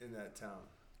in that town.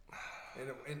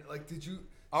 And like, did you?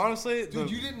 Honestly, Dude,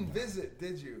 you didn't visit,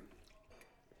 did you?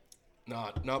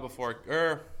 Not before.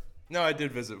 No, I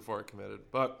did visit before I committed.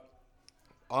 But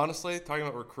honestly, talking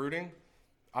about recruiting,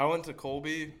 I went to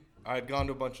Colby. I had gone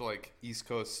to a bunch of East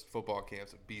Coast football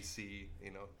camps at BC.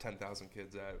 10,000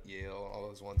 kids at Yale, all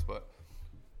those ones. But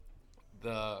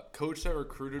the coach that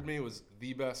recruited me was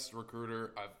the best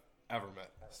recruiter I've ever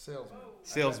met.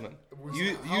 Salesman.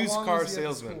 Used car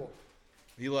salesman.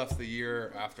 He left the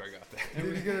year after I got there.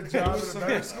 Did he get a job at a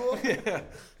better school? Yeah.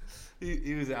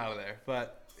 He was out of there.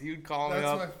 But he would call me That's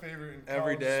up. my favorite in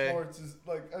every college day. sports is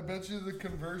like I bet you the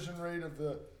conversion rate of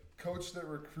the coach that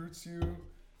recruits you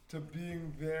to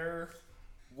being there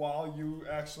while you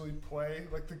actually play.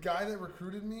 Like the guy that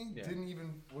recruited me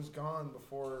was gone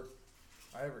before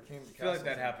I ever came to I feel like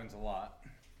that Castleton. happens a lot.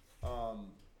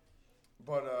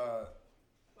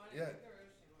 Yeah.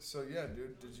 So yeah,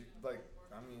 dude, did you like?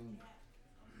 I mean,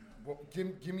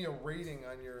 give me a rating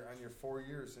on your 4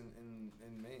 years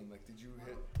in Maine. Like, did you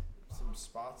hit some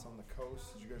spots on the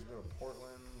coast? Did you guys go to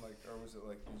Portland? Like, or was it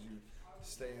like, did you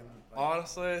stay in? Like,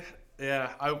 Honestly,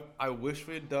 yeah. I wish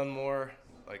we had done more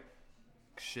like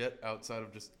shit outside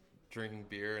of just drinking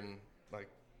beer and like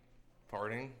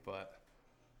partying. But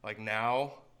like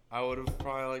now, I would have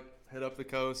probably like hit up the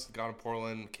coast, gone to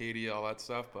Portland, Katy, all that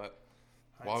stuff. But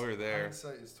while we were there,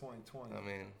 hindsight is 2020. I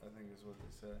mean, I think is what they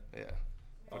say. yeah,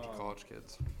 bunch of college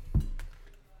kids.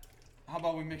 How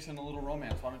about we mix in a little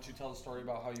romance? Why don't you tell the story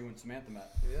about how you and Samantha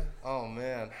met? Yeah. Oh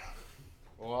man.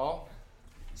 Well,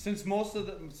 Since most of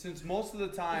the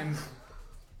time,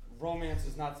 romance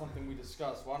is not something we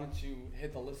discuss. Why don't you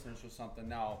hit the listeners with something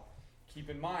now? Keep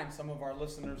in mind, some of our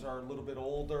listeners are a little bit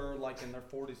older, like in their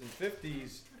 40s and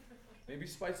 50s. Maybe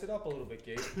spice it up a little bit,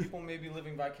 Gabe. People may be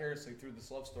living vicariously through this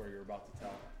love story you're about to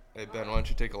tell. hey Ben, why don't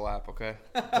you take a lap, okay?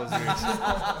 Close your ears.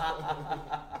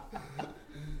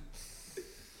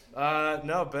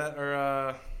 No, Ben, or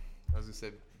I was gonna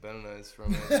say Ben and I's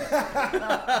romance.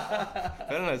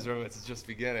 Ben and I's romance is just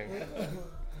beginning.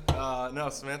 No,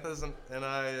 Samantha's and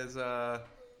I's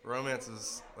romance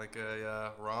is like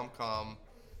a rom-com,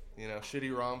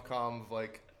 shitty rom-com of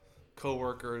like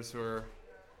co-workers who are,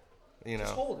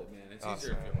 Just hold it, man. It's Oh,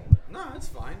 easier sorry. if you hold it. No, it's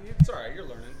fine. It's all right. You're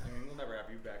learning. I mean, we'll never have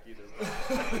you back either.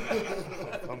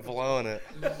 I'm blowing it.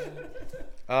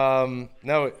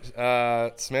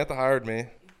 Samantha hired me.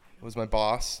 Was my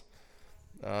boss.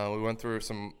 We went through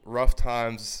some rough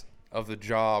times of the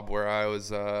job where I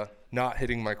was not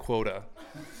hitting my quota.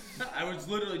 I was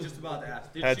literally just about to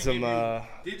ask.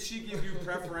 Did she give you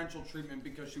preferential treatment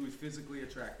because she was physically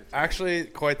attracted to you? Actually,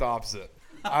 quite the opposite.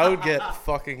 I would get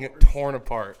fucking torn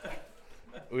apart.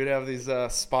 We'd have these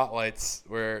spotlights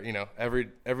where, every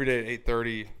day at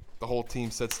 8:30, the whole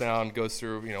team sits down, goes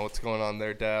through, what's going on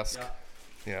their desk,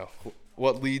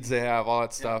 what leads they have, all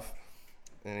that stuff.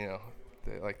 And,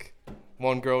 they, like,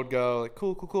 one girl would go, like,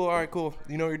 cool, all right, cool.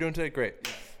 You know what you're doing today? Great.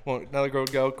 Another girl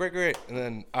would go, great. And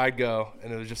then I'd go,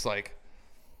 and it was just like,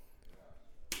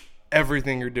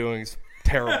 everything you're doing is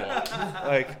terrible.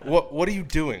 Like, what are you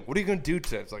doing? What are you going to do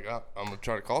today? It's like, I'm going to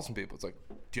try to call some people. It's like,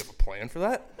 do you have a plan for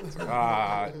that? It's like,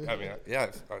 I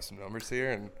have some numbers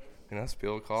here, and, some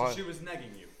people to call So it. she was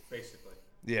negging you, basically.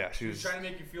 Yeah, She was trying to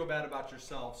make you feel bad about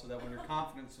yourself so that when your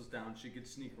confidence was down, she could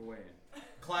sneak her way in.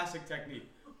 Classic technique.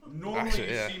 Normally Actually,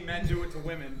 you yeah. see men do it to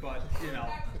women, but,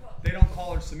 they don't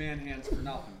call her Saman hands for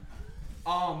nothing.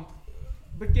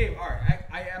 But Gabe, all right,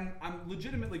 I'm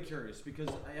legitimately curious because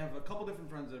I have a couple different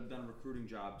friends that have done recruiting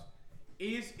jobs.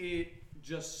 Is it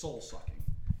just soul sucking?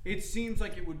 It seems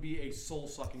like it would be a soul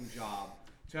sucking job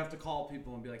to have to call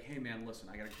people and be like, hey man, listen,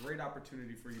 I got a great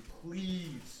opportunity for you.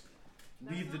 Please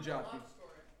leave the job.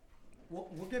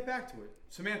 We'll get back to it.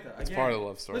 Samantha, It's again, part of the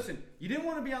love story. Listen, you didn't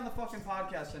want to be on the fucking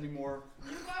podcast anymore.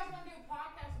 You guys want to do a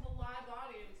podcast with a live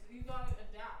audience. You got to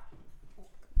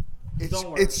adapt.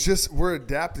 Don't worry. It's just we're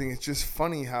adapting. It's just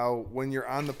funny how when you're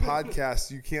on the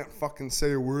podcast you can't fucking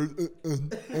say a word,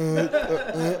 and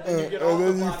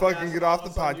then you fucking get off the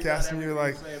podcast and you're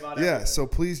like, yeah. So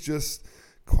please just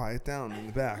quiet down in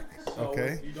the back, So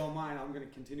okay? if you don't mind, I'm going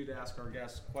to continue to ask our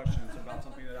guests questions about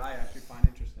something that I actually find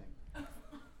interesting.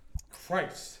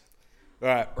 Christ. All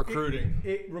right, recruiting.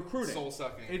 Recruiting. Soul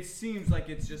sucking. It seems like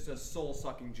it's just a soul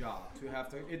sucking job to have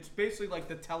to. It's basically like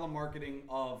the telemarketing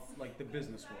of like the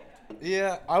business world.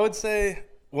 Yeah, I would say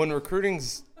when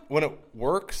it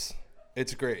works,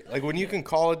 it's great. Like when you can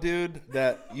call a dude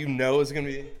that you know is going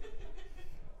to be,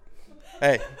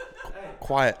 hey,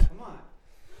 quiet. Come on.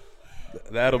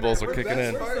 The edibles are Where's kicking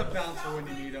in. the bouncer when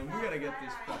you need him? We gotta get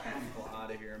these fucking people out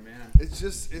of here, man. It's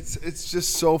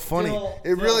just so funny. Phil,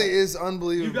 It Phil, really is You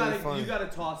unbelievably funny. you gotta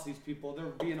toss these people. They're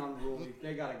being unruly.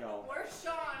 They gotta go. Where's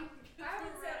Sean? I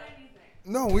haven't said anything.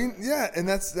 No, and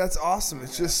that's awesome.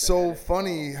 It's just so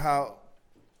funny how.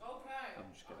 Okay. I'm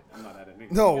just kidding. I'm not editing.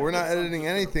 No, we're not editing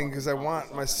anything because I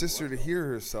want my sister to hear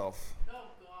herself. Oh,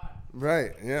 God.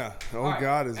 Right? Yeah. Oh All right,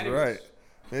 God is anyways. right.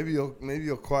 Maybe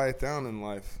you'll quiet down in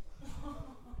life.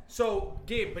 So,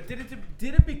 Gabe, but did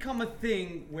it become a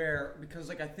thing where, because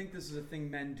like I think this is a thing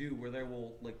men do where they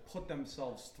will like put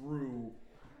themselves through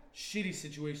shitty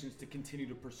situations to continue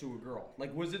to pursue a girl?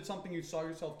 Like, was it something you saw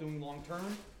yourself doing long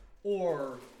term,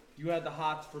 or you had the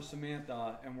hots for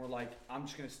Samantha and were like, I'm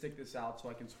just gonna stick this out so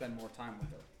I can spend more time with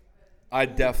her? I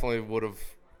definitely would have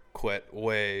quit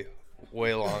way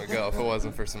long ago if it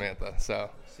wasn't for Samantha. So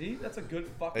See, that's a good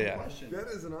fucking question. That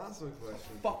is an awesome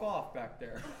question. Fuck off back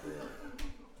there.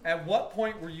 At what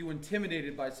point were you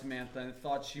intimidated by Samantha and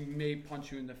thought she may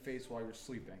punch you in the face while you're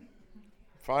sleeping?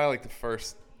 probably like the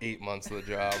first 8 months of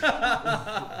the job.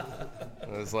 It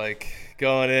was like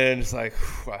going in, just like,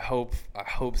 I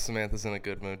hope Samantha's in a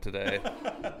good mood today.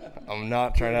 I'm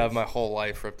not trying to have my whole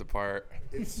life ripped apart.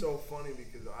 It's so funny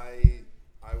because I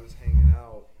was hanging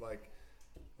out, like,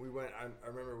 I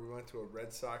remember we went to a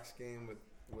Red Sox game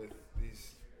with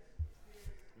these,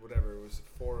 whatever, it was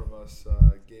 4 of us,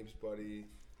 Gabe's buddy,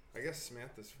 I guess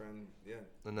Samantha's friend,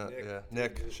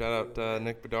 Nick. Shout out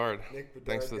Nick Bedard. Nick Bedard.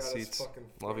 Thanks for the got us seats. fucking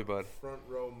Love you, bud. Front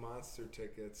row monster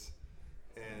tickets,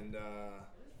 and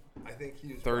I think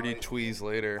he was 30 probably, tweez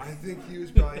later. I think he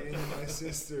was probably into my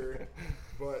sister,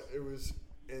 but it was,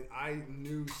 and I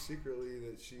knew secretly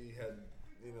that she had,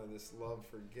 you know, this love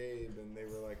for Gabe, and they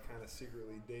were like kind of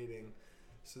secretly dating.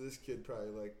 So this kid probably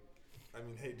like, I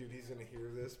mean, hey dude, he's gonna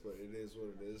hear this, but it is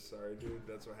what it is. Sorry, dude.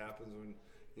 That's what happens when,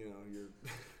 you know, you're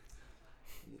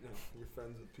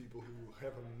friends with people who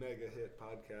have a mega hit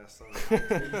podcast on the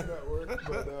iTunes network.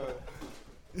 But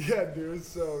yeah, dude.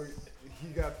 So he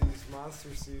got these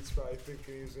monster seats, probably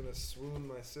thinking he was gonna swoon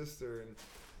my sister, and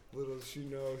little does she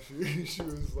know, she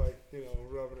was like, you know,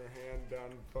 rubbing her hand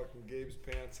down fucking Gabe's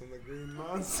pants in the Green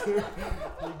Monster.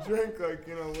 We drank like,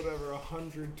 you know, whatever,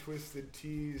 100 Twisted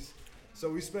Teas. So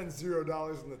we spent $0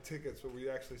 on the tickets, but we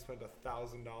actually spent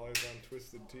 $1,000 on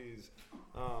Twisted Teas.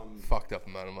 Fucked up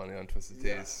amount of money on Twisted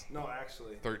Teas. No,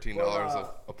 actually. $13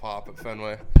 a pop at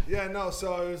Fenway. Yeah, no.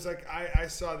 So it was like I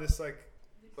saw this like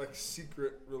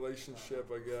secret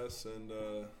relationship, I guess, and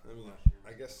I mean,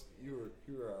 I guess you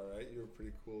were all right. You were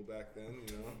pretty cool back then,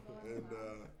 you know. And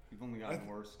You've only gotten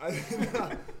worse. I think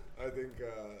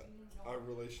our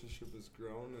relationship has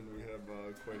grown, and we have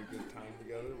quite a good time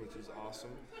together, which is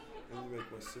awesome. And you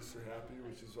make my sister happy,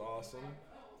 which is awesome.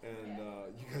 And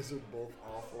you guys are both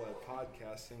awful at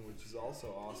podcasting, which is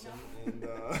also awesome. And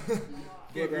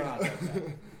Gabe, you're not that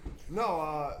bad.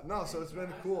 no. So it's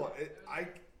been cool.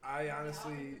 I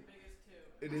honestly,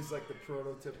 it is like the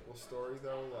prototypical story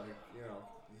though. Like, you know,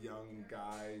 young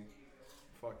guy,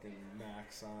 fucking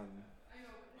Max on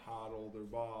hot older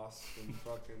boss, and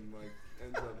fucking like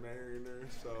ends up marrying her.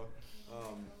 So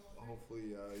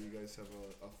hopefully you guys have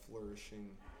a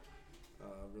flourishing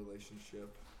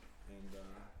relationship and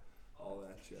all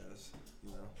that jazz, you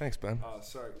know. Thanks, Ben.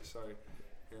 Sorry,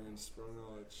 Aaron sprung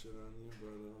all that shit on you,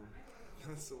 but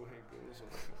that's the way it goes.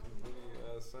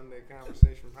 Mini Sunday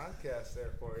Conversation podcast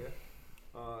there for you.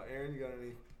 Aaron, you got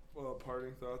any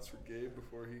parting thoughts for Gabe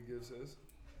before he gives his?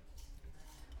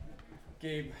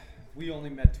 Gabe, we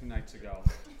only met 2 nights ago.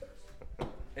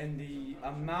 And the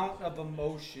amount of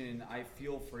emotion I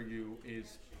feel for you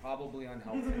is probably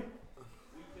unhealthy.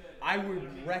 I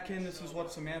would reckon this is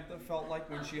what Samantha felt like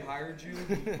when she hired you,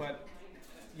 but,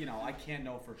 you know, I can't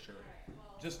know for sure.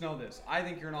 Just know this. I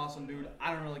think you're an awesome dude.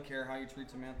 I don't really care how you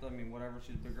treat Samantha. I mean, whatever.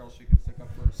 She's a big girl. She can stick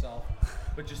up for herself.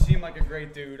 But you seem like a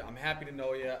great dude. I'm happy to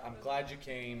know you. I'm glad you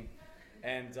came.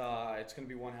 And it's going to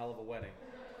be one hell of a wedding.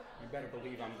 You better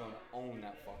believe I'm going to own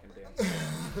that fucking dance.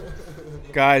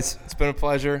 Guys, it's been a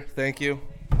pleasure. Thank you.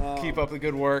 Keep up the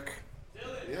good work.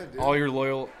 Yeah, dude. All your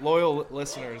loyal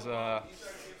listeners,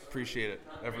 appreciate it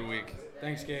every week.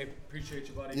 Thanks, Gabe. Appreciate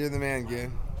you, buddy. You're the man,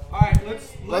 Gabe. All right,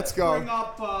 let's go.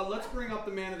 Let's bring up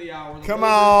the man of the hour. Come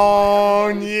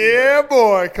on, yeah,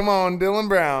 boy. Come on, Dylan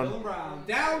Brown. Dylan Brown.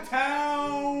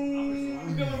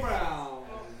 Downtown Dylan Brown.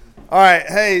 All right,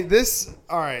 hey, this is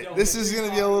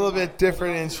gonna be a little bit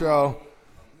different intro.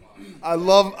 I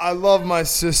love my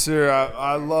sister.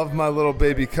 I love my little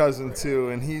baby cousin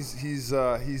too, and he's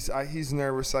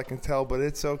nervous, I can tell, but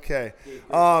it's okay.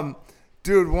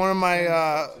 Dude, one of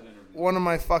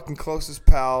my fucking closest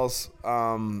pals.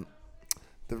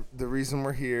 The reason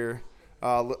we're here,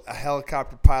 a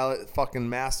helicopter pilot, fucking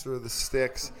master of the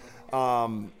sticks,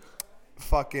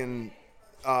 fucking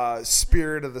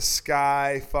spirit of the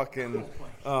sky, fucking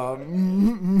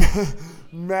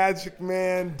magic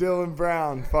man, Dylan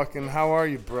Brown. Fucking, how are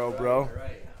you, bro?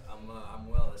 Right. I'm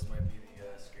well. This might be the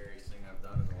scariest thing I've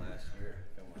done in the last year.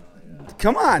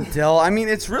 Come on, Dill. I mean,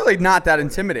 it's really not that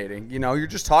intimidating. You know, you're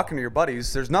just talking to your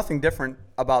buddies. There's nothing different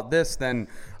about this than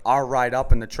our ride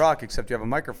up in the truck, except you have a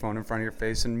microphone in front of your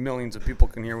face and millions of people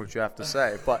can hear what you have to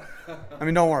say. But, I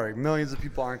mean, don't worry. Millions of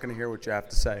people aren't going to hear what you have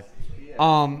to say.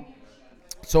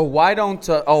 So why don't?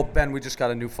 Ben, we just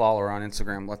got a new follower on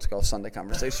Instagram. Let's go Sunday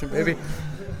Conversation, baby.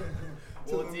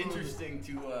 Well, it's interesting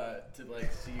to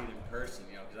like see it in person,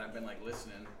 you know, because I've been like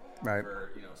listening Right. for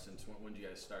since when did you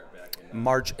guys start back in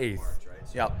March 8th. March, right?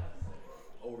 So Yep.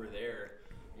 over there,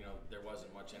 there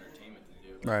wasn't much entertainment to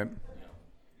do. Right.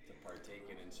 To partake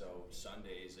in, and so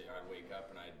Sundays I'd wake up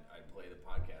and I'd play the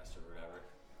podcast or whatever,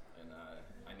 and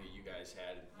I knew you guys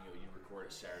had you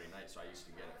recorded Saturday night, so I used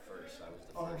to get it first. I was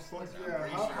the first. fuck I'm yeah.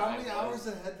 pretty sure How I many was hours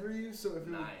ahead were you? So if it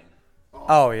 9. was,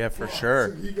 Oh yeah, for fuck, sure.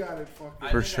 So he got it fucking.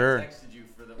 I For think sure. I texted you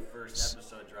for the first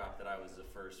episode drop that I was the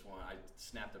first one. I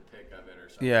snapped a pic of it or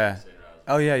something. Yeah. to say that I was-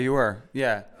 Oh yeah, you were.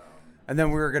 Yeah. And then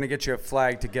we were gonna get you a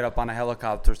flag to get up on a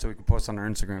helicopter so we could post on our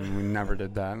Instagram, and we never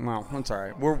did that. Well, that's all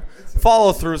right.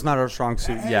 Follow through is not our strong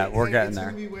suit yet. We're getting there.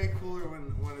 It's gonna be way cooler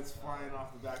when it's flying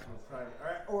off the back of a private.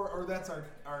 Or that's our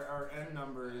N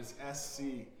number is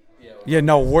SC.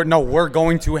 Yeah, we're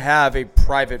going to have a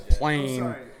private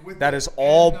plane that is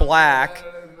all black,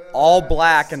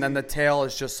 and then the tail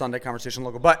is just Sunday Conversation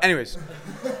logo. But anyways, Are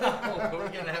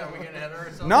we gonna have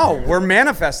ourselves? no, we're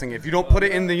manifesting it. If you don't put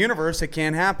it in the universe, it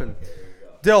can't happen.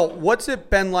 Dill, what's it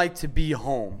been like to be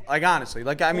home? Like honestly,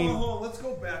 like I mean, Hold on, let's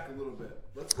go back a little bit.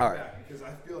 Let's go All right. back because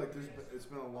I feel like it's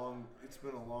been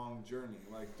a long journey.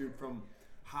 Like, dude, from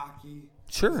hockey.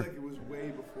 Sure. It's like it was way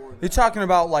before. you're talking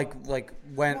about like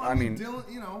when Well, I mean,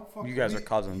 Dylan, fuck, you guys are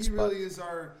cousins, He but- really is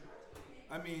our.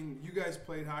 I mean, you guys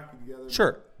played hockey together.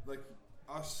 Sure. Like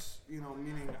us,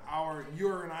 meaning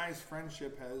your and I's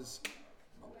friendship has,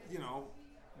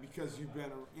 because you've been,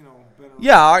 been.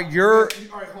 yeah, you're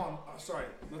All right, hold on. Sorry,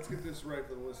 let's get this right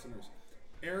for the listeners.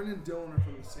 Aaron and Dylan are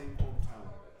from the same hometown,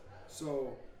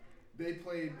 so they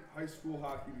played high school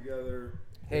hockey together.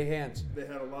 hey hands. They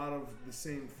had a lot of the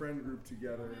same friend group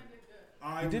together.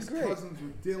 I did was great. cousins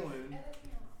with Dylan,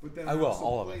 but then I I will, also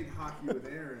all of it. played hockey with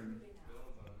Aaron,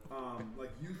 like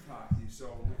youth hockey. So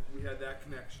we had that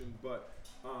connection. But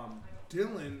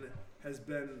Dylan has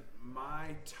been my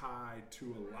tie to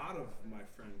a lot of my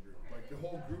friend group. Like the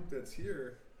whole group that's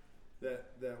here,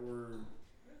 that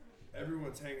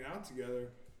everyone's hanging out together.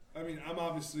 I mean,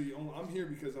 I'm here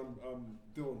because I'm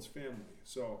Dylan's family.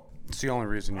 So It's the only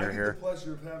reason I you're get here. the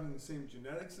pleasure of having the same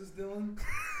genetics as Dylan,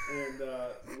 and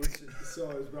so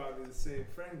has brought me the same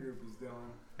friend group as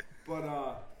Dylan.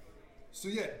 But so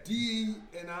yeah, D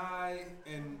and I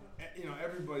and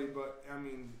everybody. But I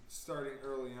mean, starting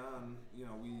early on,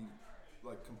 we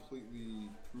like completely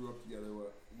grew up together.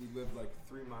 We lived like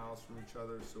 3 miles from each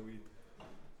other, so we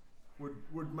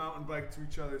would mountain bike to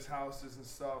each other's houses and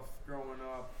stuff growing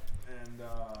up. And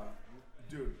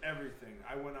dude, everything.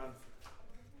 I went on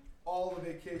all the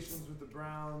vacations with the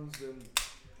Browns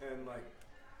and like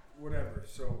whatever.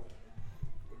 So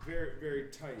very, very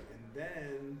tight. And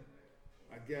then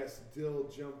I guess Dill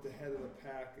jumped ahead of the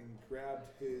pack and grabbed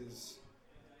his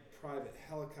private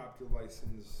helicopter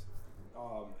license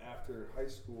after high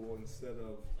school instead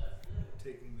of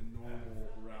taking the normal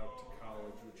route to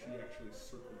college, which he actually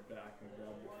circled back and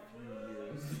grabbed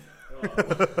a few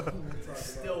years.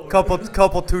 Still Couple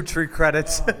 2-3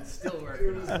 credits. Still It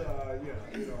working was, on it.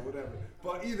 whatever.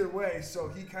 But either way, so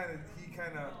he kind of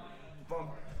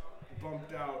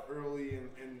bumped out early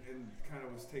and kind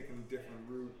of was taking a different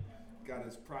route. Got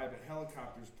his private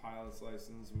helicopters pilot's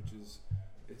license, which is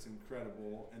it's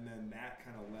incredible. And then that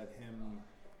kind of led him,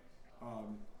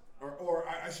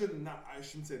 I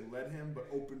shouldn't say led him, but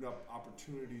opened up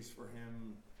opportunities for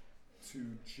him to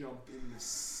jump in the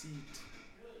seat.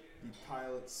 The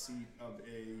pilot seat of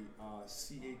a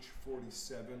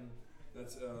CH-47.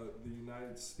 That's the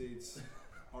United States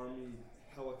Army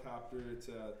helicopter. It's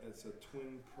a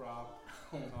twin prop.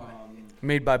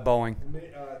 Made by Boeing.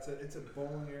 It's a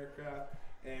Boeing aircraft,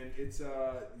 and it's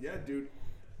dude.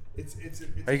 It's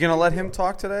Are you gonna let him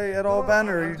talk today at all, No, Ben,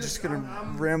 or are I'm you just just- gonna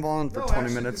I'm- ramble on for No, 20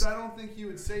 actually, minutes? 'cause I don't think he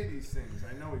would say these things.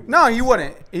 I know he would. No, he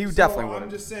wouldn't. He So definitely I'm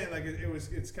wouldn't. just saying, like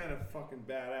it's kind of fucking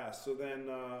badass. So then,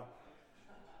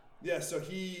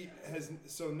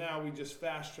 so now we just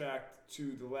fast tracked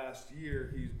to the last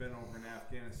year. He's been over in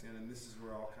Afghanistan, and this is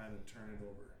where I'll kind of turn it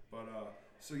over. But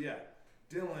so yeah,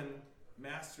 Dylan,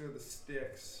 master of the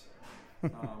sticks,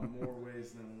 more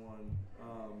ways than one.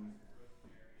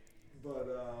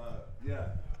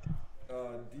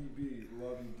 DB,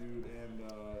 love you, dude, and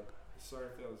sorry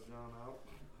if that was drawn out.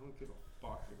 I don't give a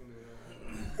fuck. I can do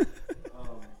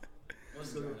whatever.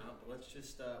 Wasn't drawn out, but let's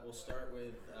just we'll start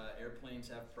with airplanes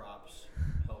have props,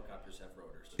 helicopters have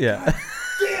rotors. Yeah.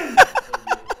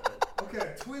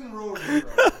 Okay, twin rotor.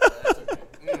 That's okay.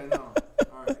 Yeah, no.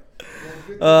 All right.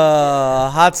 Well,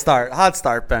 good Hot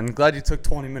start, Ben. Glad you took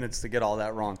 20 minutes to get all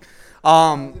that wrong. you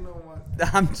know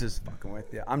what? I'm just fucking with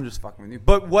with you. I'm just fucking with you.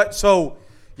 But what? So,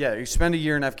 yeah, you spend a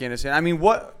year in Afghanistan. I mean,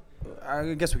 what?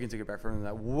 I guess we can take it back further than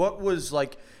that. What was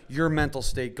like your mental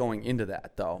state going into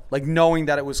that, though? Like knowing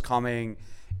that it was coming,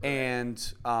 and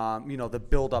the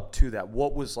build up to that.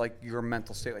 What was like your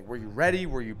mental state? Like, were you ready?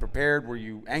 Were you prepared? Were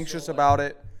you anxious about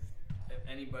it? If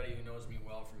anybody who knows me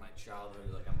well from my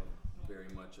childhood, like I'm very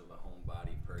much of a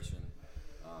homebody person.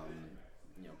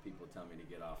 People tell me to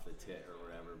get off the tit or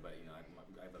whatever, but I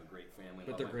have a great family.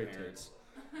 But love they're my great parents.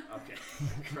 Okay,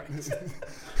 Christ.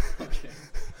 Okay.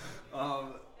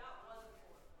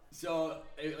 So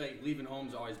leaving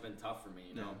home's always been tough for me,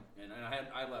 you know. And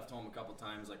I left home a couple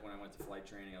times, like when I went to flight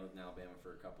training. I lived in Alabama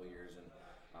for a couple of years, and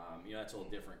that's a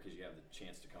little different because you have the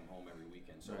chance to come home every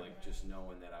weekend. So like just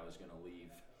knowing that I was going to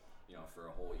leave, for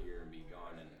a whole year and be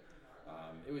gone, and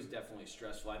it was definitely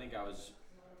stressful. I think I was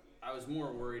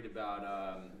more worried about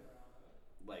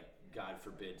like God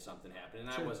forbid something happened,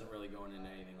 and I wasn't really going into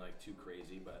anything like too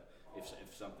crazy, but if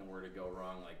something were to go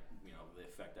wrong, like the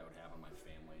effect that would have on my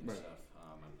family and stuff,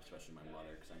 especially my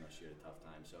mother, because I know she had a tough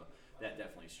time, so that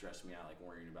definitely stressed me out, like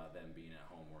worrying about them being at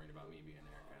home, worrying about me being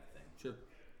there, kind of thing. Sure.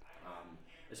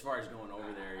 As far as going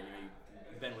over there,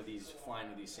 you've been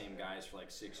flying with these same guys for like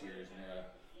 6 years, and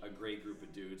a great group of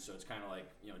dudes, so it's kind of like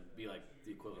be like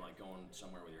the equivalent like going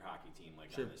somewhere with your hockey team, like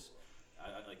on this.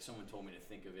 Like someone told me to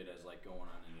think of it as like going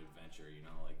on an adventure,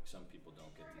 like some people don't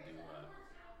get to do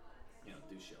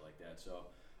do shit like that. So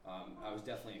I was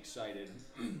definitely excited,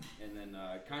 and then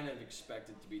kind of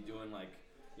expected to be doing like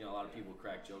a lot of people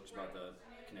crack jokes about the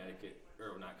Connecticut,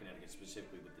 or not Connecticut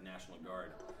specifically, but the National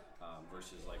Guard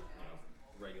versus like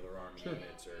regular Army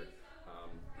units or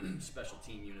special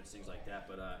team units, things like that.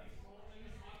 But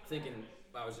thinking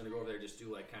I was gonna go over there just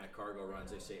do like kind of cargo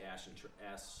runs. They say ass and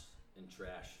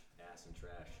trash.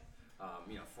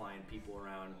 Flying people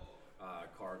around,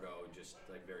 cargo, just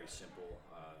like very simple,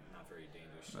 not very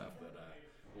dangerous stuff. But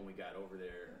when we got over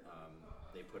there,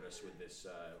 they put us with these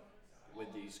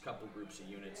couple groups of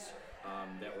units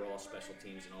that were all special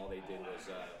teams, and all they did was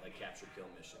like capture kill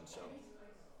missions. So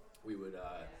we would,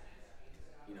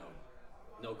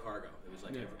 no cargo. It was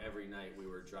like every night we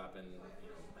were dropping,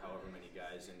 however many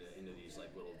guys into these like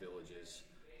little villages,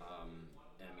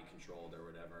 enemy controlled or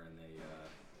whatever, and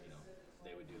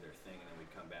they would do their thing, and then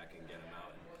we'd come back and get them out.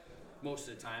 And most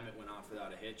of the time, it went off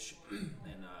without a hitch, and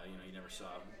you never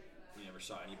saw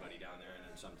anybody down there. And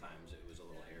then sometimes it was a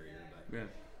little hairier, but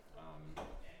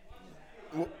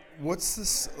What's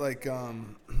this like?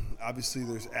 Obviously,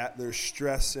 there's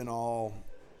stress in all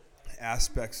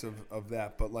aspects of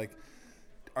that, but like,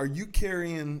 are you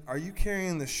carrying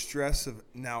the stress of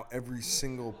now every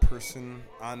single person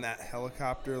on that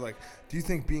helicopter? Like, do you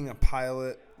think being a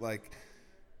pilot, like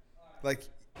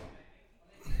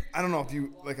I don't know if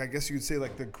you like, I guess you could say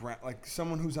like the ground, like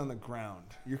someone who's on the ground,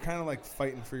 you're kind of like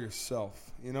fighting for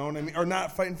yourself, you know what I mean? Or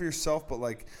not fighting for yourself, but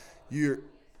like you're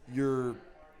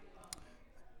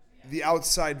the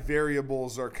outside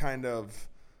variables are kind of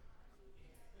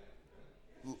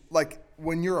like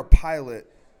when you're a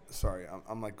pilot. Sorry,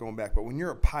 I'm like going back, but when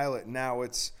you're a pilot now,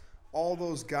 it's all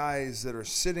those guys that are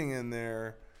sitting in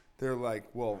there. They're like,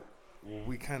 well,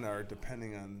 we kind of are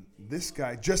depending on this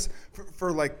guy just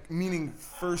for like, meaning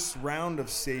first round of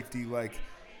safety. Like,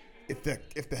 if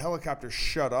the helicopter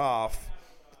shut off,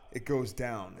 it goes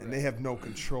down, and they have no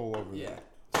control over that.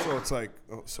 So it's like,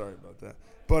 oh, sorry about that.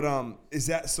 But is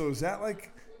that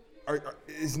like,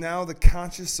 is now the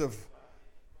conscious of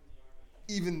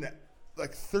even that?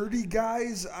 Like 30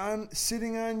 guys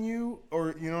sitting on you,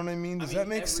 or you know what I mean? Does that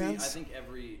make sense? I think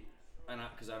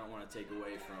because I don't want to take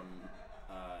away from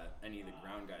any of the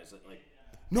ground guys. Like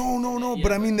no.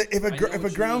 But I mean, if a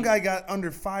ground guy got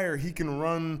under fire, he can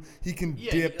run, he can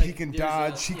dip, he can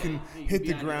dodge, he can hit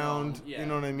the ground. You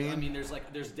know what I mean? I mean,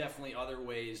 there's definitely other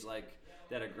ways like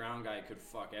that a ground guy could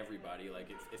fuck everybody. Like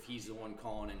if he's the one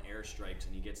calling in airstrikes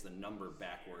and he gets the number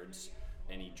backwards,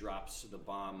 and he drops the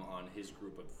bomb on his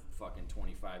group of fucking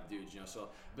 25 dudes, So,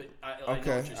 but I know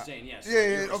what you're saying. Yeah. So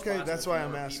Okay. That's why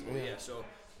I'm asking. People, So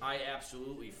I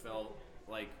absolutely felt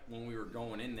like when we were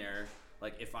going in there,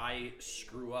 like if I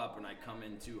screw up and I come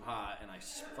in too hot and I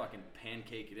fucking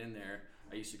pancake it in there,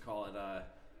 I used to call it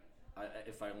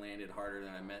if I landed harder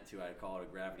than I meant to, I'd call it a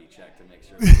gravity check to make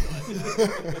sure. A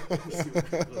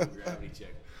little gravity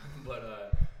check,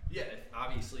 but. Yeah,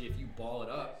 obviously, if you ball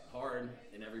it up hard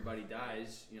and everybody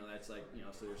dies, that's like,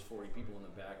 so there's 40 people in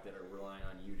the back that are relying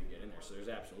on you to get in there. So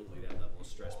there's absolutely that level of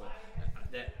stress, but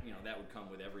that would come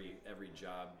with every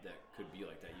job that could be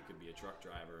like that. You could be a truck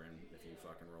driver, and if you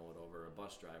fucking roll it over, a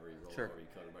bus driver, you roll it over, you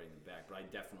cut everybody in the back. But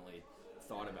I definitely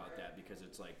thought about that because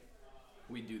it's like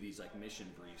we do these like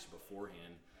mission briefs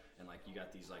beforehand, and like you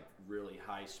got these like really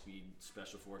high speed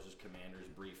special forces commanders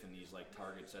briefing these like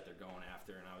targets that they're going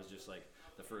after, and I was just like,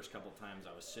 the first couple times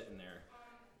I was sitting there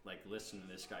like listening to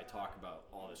this guy talk about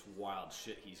all this wild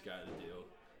shit he's got to do,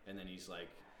 and then he's like,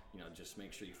 just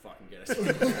make sure you fucking get us.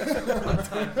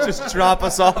 Just drop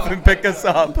us off and pick us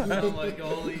up. I'm like,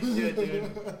 holy shit,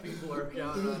 dude! People are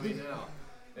counting on me now.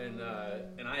 And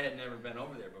I had never been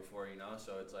over there before,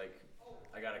 so it's like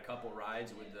I got a couple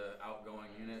rides with the outgoing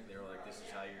unit. They were like, this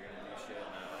is how you're gonna do shit,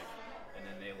 and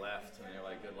then they left and they're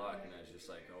like, good luck, and I was just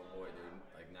like, oh boy, dude,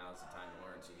 like now's the time to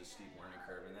learn. So just steep learning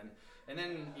curve, and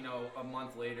then a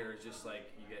month later, it's just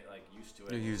like you get like used to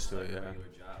it. You're used to it, yeah. Regular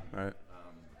job. Right.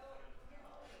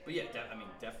 But yeah,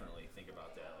 definitely think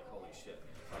about that. Like, holy shit,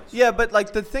 man. Yeah, but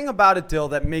like the thing about it, Dill,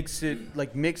 that makes you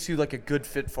like a good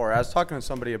fit for it. I was talking to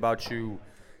somebody about you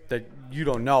that you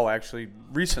don't know actually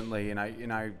recently, and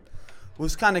I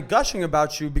was kind of gushing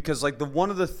about you because like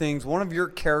one of your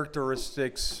character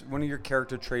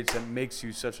traits that makes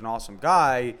you such an awesome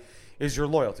guy is your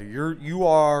loyalty. You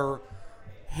are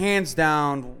hands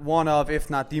down one of,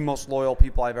 if not the most loyal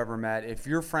people I've ever met. If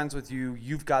you're friends with you,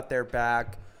 you've got their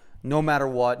back. No matter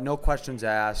what, no questions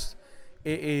asked.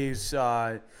 It's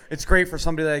great for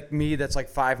somebody like me that's like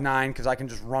 5'9", because I can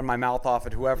just run my mouth off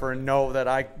at whoever and know that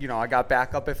I got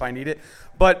backup if I need it.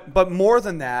 But more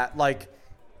than that, like,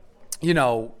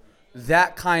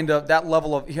 that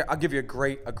level of, here, I'll give you a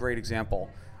great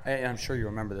example, and I'm sure you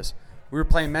remember this. We were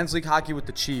playing men's league hockey with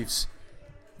the Chiefs.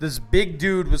 This big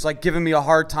dude was like giving me a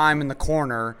hard time in the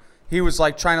corner. He was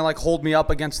like trying to like hold me up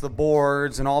against the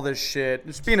boards and all this shit,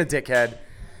 just being a dickhead.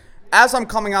 As I'm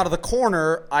coming out of the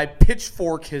corner, I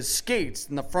pitchfork his skates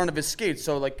in the front of his skates.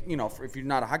 So, like, if you're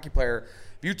not a hockey player,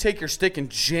 if you take your stick and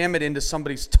jam it into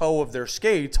somebody's toe of their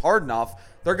skates hard enough,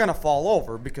 they're going to fall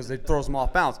over because it throws them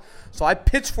off balance. So I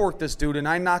pitchfork this dude, and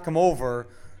I knock him over.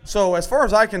 So as far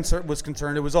as I was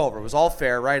concerned, it was over. It was all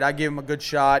fair, right? I gave him a good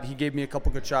shot. He gave me a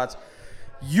couple good shots.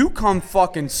 You come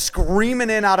fucking screaming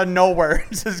in out of nowhere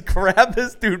and just grab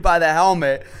this dude by the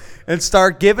helmet and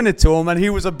start giving it to him, and he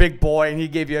was a big boy, and he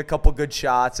gave you a couple good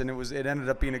shots, and it ended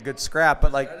up being a good scrap.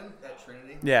 But like, that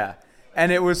Trinity? Yeah,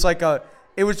 and it was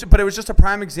just a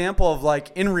prime example of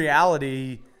like, in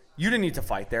reality, you didn't need to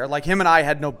fight there. Like, him and I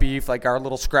had no beef. Like, our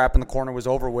little scrap in the corner was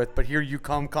over with. But here you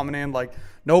coming in like,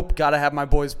 nope, gotta have my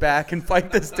boys back and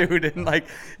fight this dude. And like,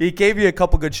 he gave you a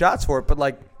couple good shots for it. But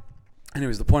like,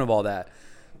 anyways, the point of all that,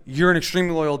 you're an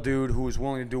extremely loyal dude who is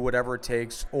willing to do whatever it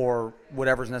takes or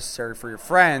whatever's necessary for your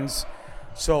friends.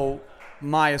 So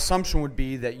my assumption would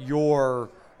be that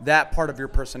that part of your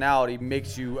personality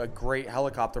makes you a great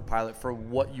helicopter pilot for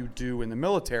what you do in the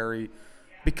military,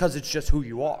 because it's just who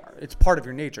you are. It's part of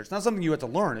your nature. It's not something you have to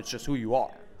learn. It's just who you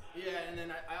are. Yeah, and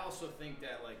then I also think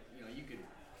that, like,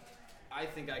 I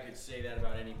think I could say that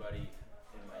about anybody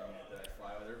in my unit that I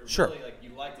fly with. Sure. Really, like,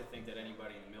 you like to think that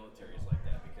anybody in the military is like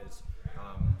that, because,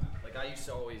 like, I used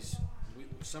to always,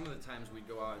 some of the times we'd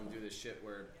go out and do this shit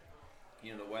where,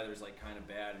 the weather's, like, kind of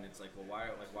bad, and it's like, well,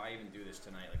 why even do this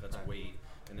tonight? Like, let's wait.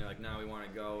 And they're like, no, we want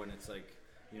to go, and it's like,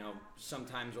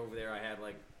 sometimes over there I had,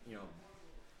 like,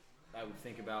 I would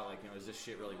think about, like, is this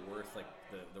shit really worth, like,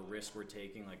 the risk we're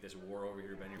taking? Like, this war over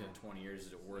here, been here for 20 years,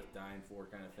 is it worth dying for,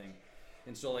 kind of thing?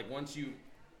 And so, like,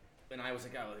 and I was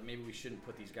like, oh, maybe we shouldn't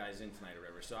put these guys in tonight or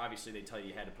whatever. So, obviously, they tell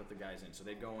you had to put the guys in. So,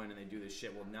 they go in and they do this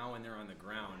shit. Well, now when they're on the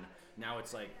ground, now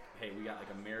it's like, hey, we got, like,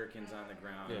 Americans on the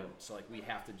ground. Yeah. So, like, we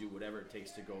have to do whatever it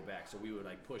takes to go back. So, we would,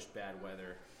 like, push bad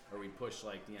weather, or we push,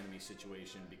 like, the enemy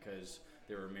situation because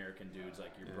they were American dudes,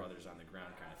 like your brothers on the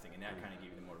ground kind of thing. And that kind of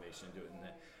gave you the motivation to do it. And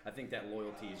I think that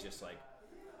loyalty is just, like,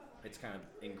 it's kind of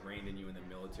ingrained in you in the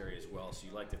military as well. So,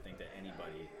 you like to think that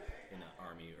anybody in the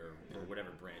Army or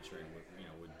whatever branch you're in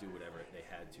would do whatever they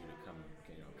had to come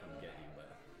get you.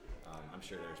 But I'm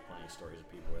sure there's plenty of stories of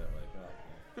people that were like,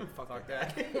 fuck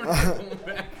that. We're not going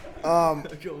back.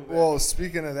 Well,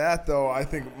 speaking of that, though, I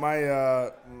think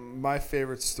my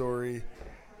favorite story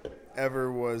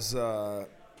ever was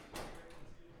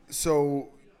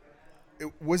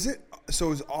it was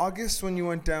August when you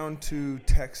went down to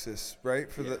Texas, right?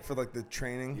 For the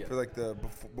training, for like the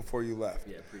before you left.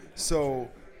 Yeah, so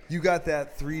you got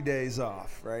that 3 days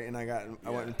off, right? And I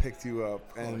went and picked you up,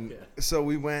 and so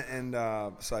we went and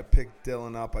so I picked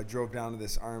Dylan up. I drove down to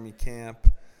this Army camp,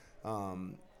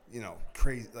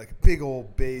 crazy, like a big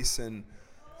old base, and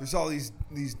there's all these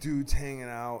dudes hanging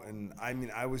out, and I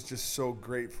mean, I was just so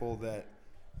grateful that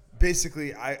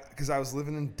basically because I was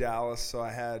living in Dallas, so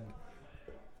I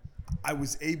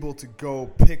was able to go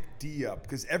pick D up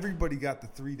because everybody got the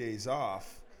 3 days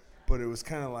off, but it was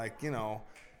kind of like,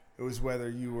 it was whether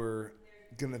you were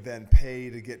gonna then pay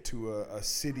to get to a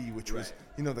city, which was,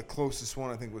 Right. you know, the closest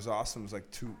one I think was awesome. It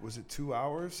was like 2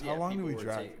 hours? How long did we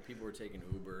drive? People were taking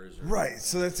Ubers. Or, Right,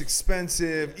 so that's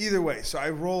expensive. Either way, so I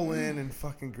roll in and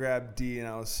fucking grab D, and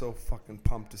I was so fucking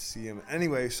pumped to see him.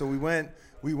 Anyway, so we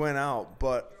went out,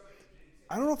 but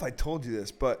I don't know if I told you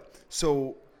this, but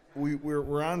so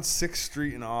we're on 6th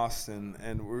Street in Austin,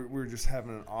 and we're just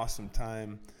having an awesome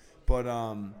time. But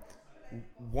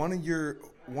one of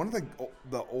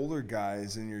the older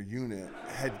guys in your unit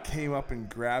had came up and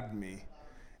grabbed me,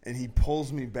 and he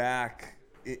pulls me back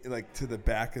like to the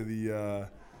back of the.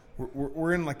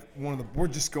 We're in like we're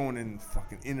just going in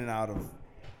fucking in and out of,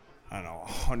 I don't know,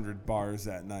 100 bars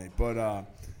that night. But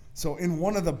so in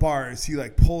one of the bars, he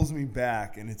like pulls me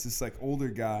back, and it's this like older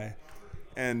guy,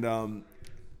 and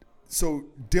so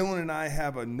Dylan and I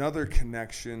have another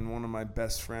connection. One of my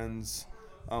best friends,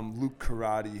 Luke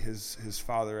Karate, his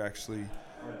father actually,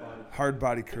 Hard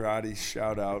Body Karate.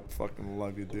 Shout out, fucking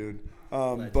love you, dude.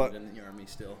 But in the Army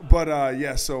still. But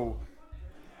yeah, so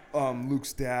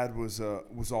Luke's dad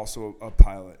was also a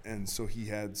pilot, and so he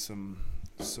had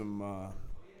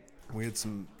we had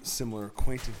some similar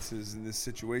acquaintances in this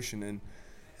situation,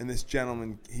 and this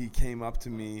gentleman, he came up to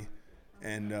me,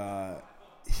 and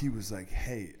he was like,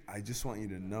 "Hey, I just want you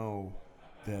to know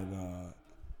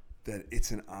that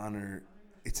it's an honor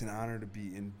to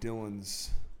be in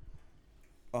Dylan's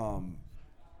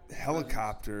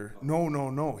helicopter."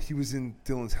 No. He was in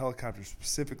Dylan's helicopter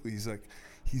specifically. He's like,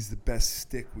 he's the best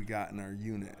stick we got in our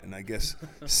unit. And I guess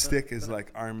stick is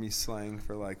like Army slang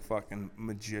for like fucking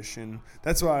magician.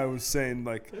 That's why I was saying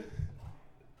like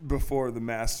before, the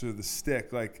master of the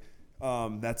stick. Like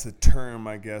that's a term,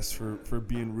 I guess, for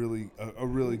being really a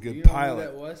really good You know pilot.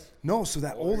 who that was? No, so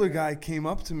that older guy came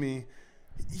up to me.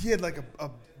 He had like a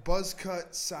buzz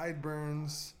cut,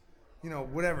 sideburns, you know,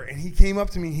 whatever. And he came up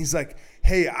to me and he's like,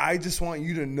 "Hey, I just want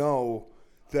you to know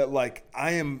that like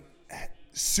I am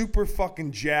super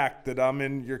fucking jacked that I'm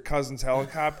in your cousin's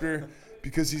helicopter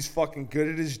because he's fucking good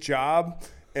at his job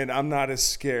and I'm not as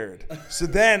scared." So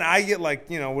then I get like,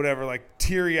 you know, whatever, like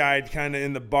teary-eyed kind of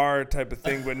in the bar type of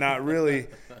thing, but not really.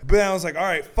 But then I was like, all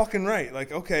right, fucking right.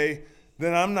 Like, okay,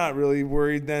 then I'm not really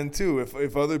worried then too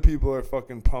if other people are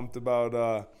fucking pumped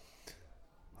about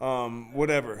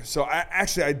whatever. So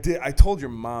I told your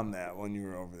mom that when you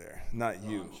were over there, not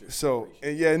you. I'm sure So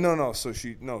yeah, no. So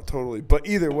totally. But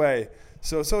either way,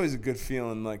 so it's always a good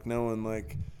feeling, like knowing,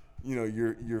 like, you know,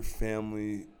 your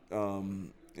family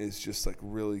is just like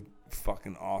really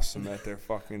fucking awesome at their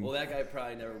fucking. Well, that guy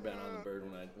probably never been on the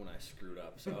bird when I screwed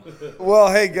up. So.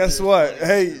 Well, hey, guess what?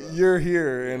 Hey, you're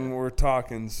here and we're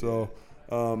talking. So,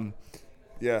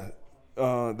 yeah,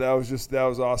 that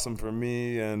was awesome for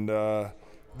me, and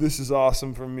this is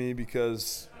awesome for me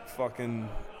because fucking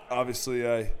obviously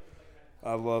I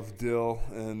love Dill,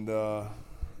 and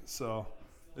so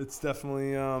it's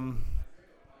definitely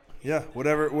yeah,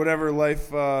 whatever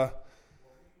life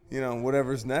you know,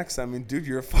 whatever's next. I mean, dude,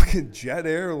 you're a fucking jet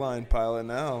airline pilot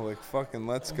now. Like, fucking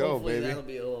let's go, Hopefully baby. that'll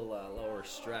be a little lower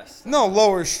stress. No,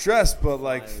 lower stress, but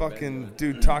like Flying fucking, back.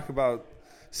 dude, talk about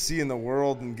seeing the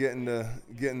world and getting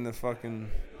the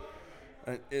fucking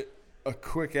a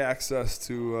quick access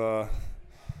to a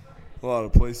lot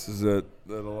of places that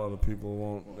a lot of people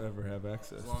won't ever have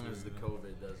access As long to. as the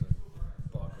COVID doesn't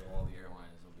buckle, all the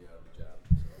airlines will be out of a job.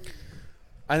 So.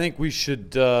 I think we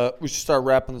should start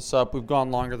wrapping this up. We've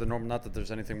gone longer than normal. Not that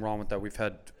there's anything wrong with that. We've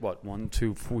had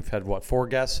we've had 4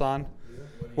 guests on.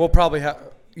 We'll probably have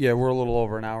we're a little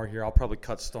over an hour here. I'll probably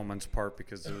cut Stillman's part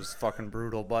because it was fucking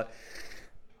brutal. But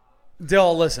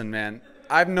Dill, listen, man,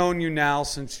 I've known you now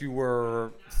since you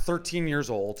were 13 years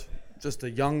old. Just a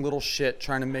young little shit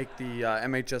trying to make the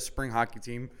MHS spring hockey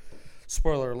team.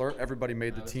 Spoiler alert: everybody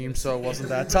made the team, so it wasn't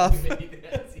that tough.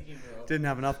 Didn't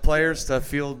have enough players to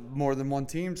field more than one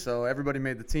team, so everybody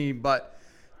made the team. But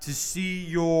to see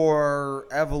your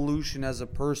evolution as a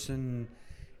person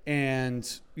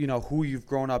and, you know, who you've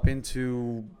grown up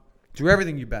into, through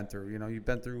everything you've been through. You know, you've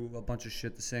been through a bunch of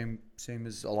shit, the same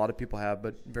as a lot of people have,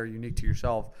 but very unique to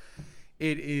yourself.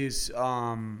 It is,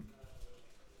 I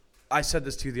said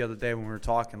this to you the other day when we were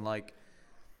talking, like,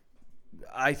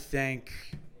 I thank,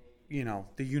 you know,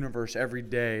 the universe every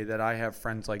day that I have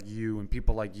friends like you and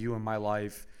people like you in my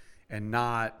life, and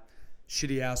not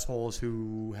shitty assholes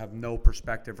who have no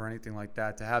perspective or anything like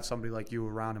that. To have somebody like you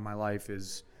around in my life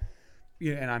is,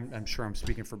 yeah, and I'm sure I'm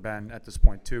speaking for Ben at this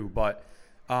point too, but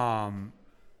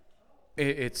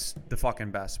it's the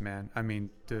fucking best, man. I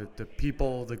mean, the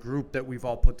people, the group that we've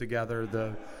all put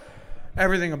together,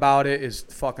 everything about it is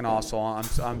fucking awesome. I'm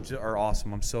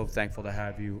awesome. I'm so thankful to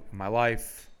have you in my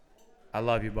life. I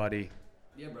love you, buddy.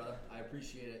 Yeah, brother, I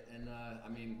appreciate it, and I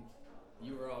mean,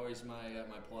 you were always my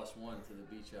plus one to the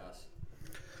beach house.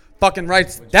 Fucking right.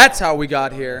 Which That's I how we got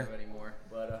don't here. have anymore,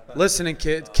 but, Listen,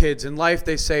 kids, in life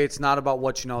they say it's not about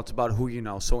what you know, it's about who you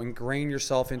know. So ingrain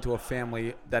yourself into a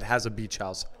family that has a beach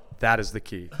house. That is the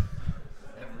key.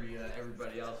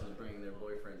 Everybody else was bringing their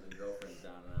boyfriends and girlfriends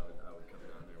down, and I would come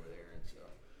down there with Aaron. So,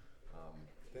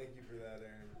 Thank you for that,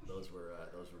 Aaron. those were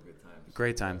good times.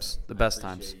 Great times. The best I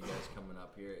times. appreciate you guys coming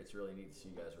up here. It's really neat to see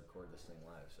you guys record this thing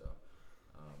live. So,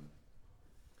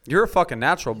 You're a fucking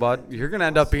natural, bud. You're gonna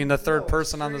end up being the third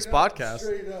person on this podcast.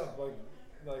 Straight up,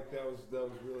 like that was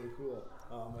really cool.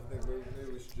 I think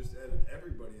maybe we should just edit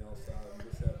everybody else out and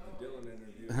just have the Dylan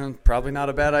interview. Probably not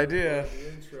a bad idea. The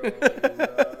intro.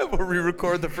 And, We'll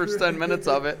re-record the first 10 minutes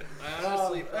of it. I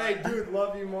honestly thought, hey, dude,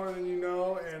 love you more than you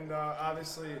know, and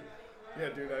obviously, yeah,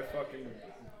 dude,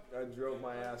 I drove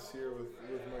my ass here with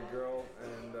my girl,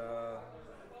 and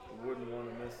wouldn't want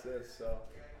to miss this. So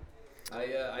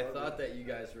I thought that you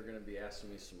guys were gonna be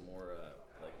asking me some more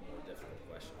more difficult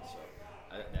questions.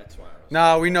 So that's why I was.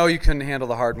 No, we know you couldn't handle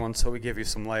the hard ones, so we give you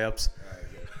some layups. All right,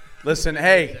 good. Listen,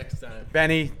 hey, Next time.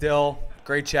 Benny, Dill,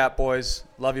 great chat, boys.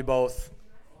 Love you both.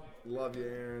 love you,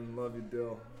 Aaron. Love you,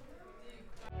 Dill.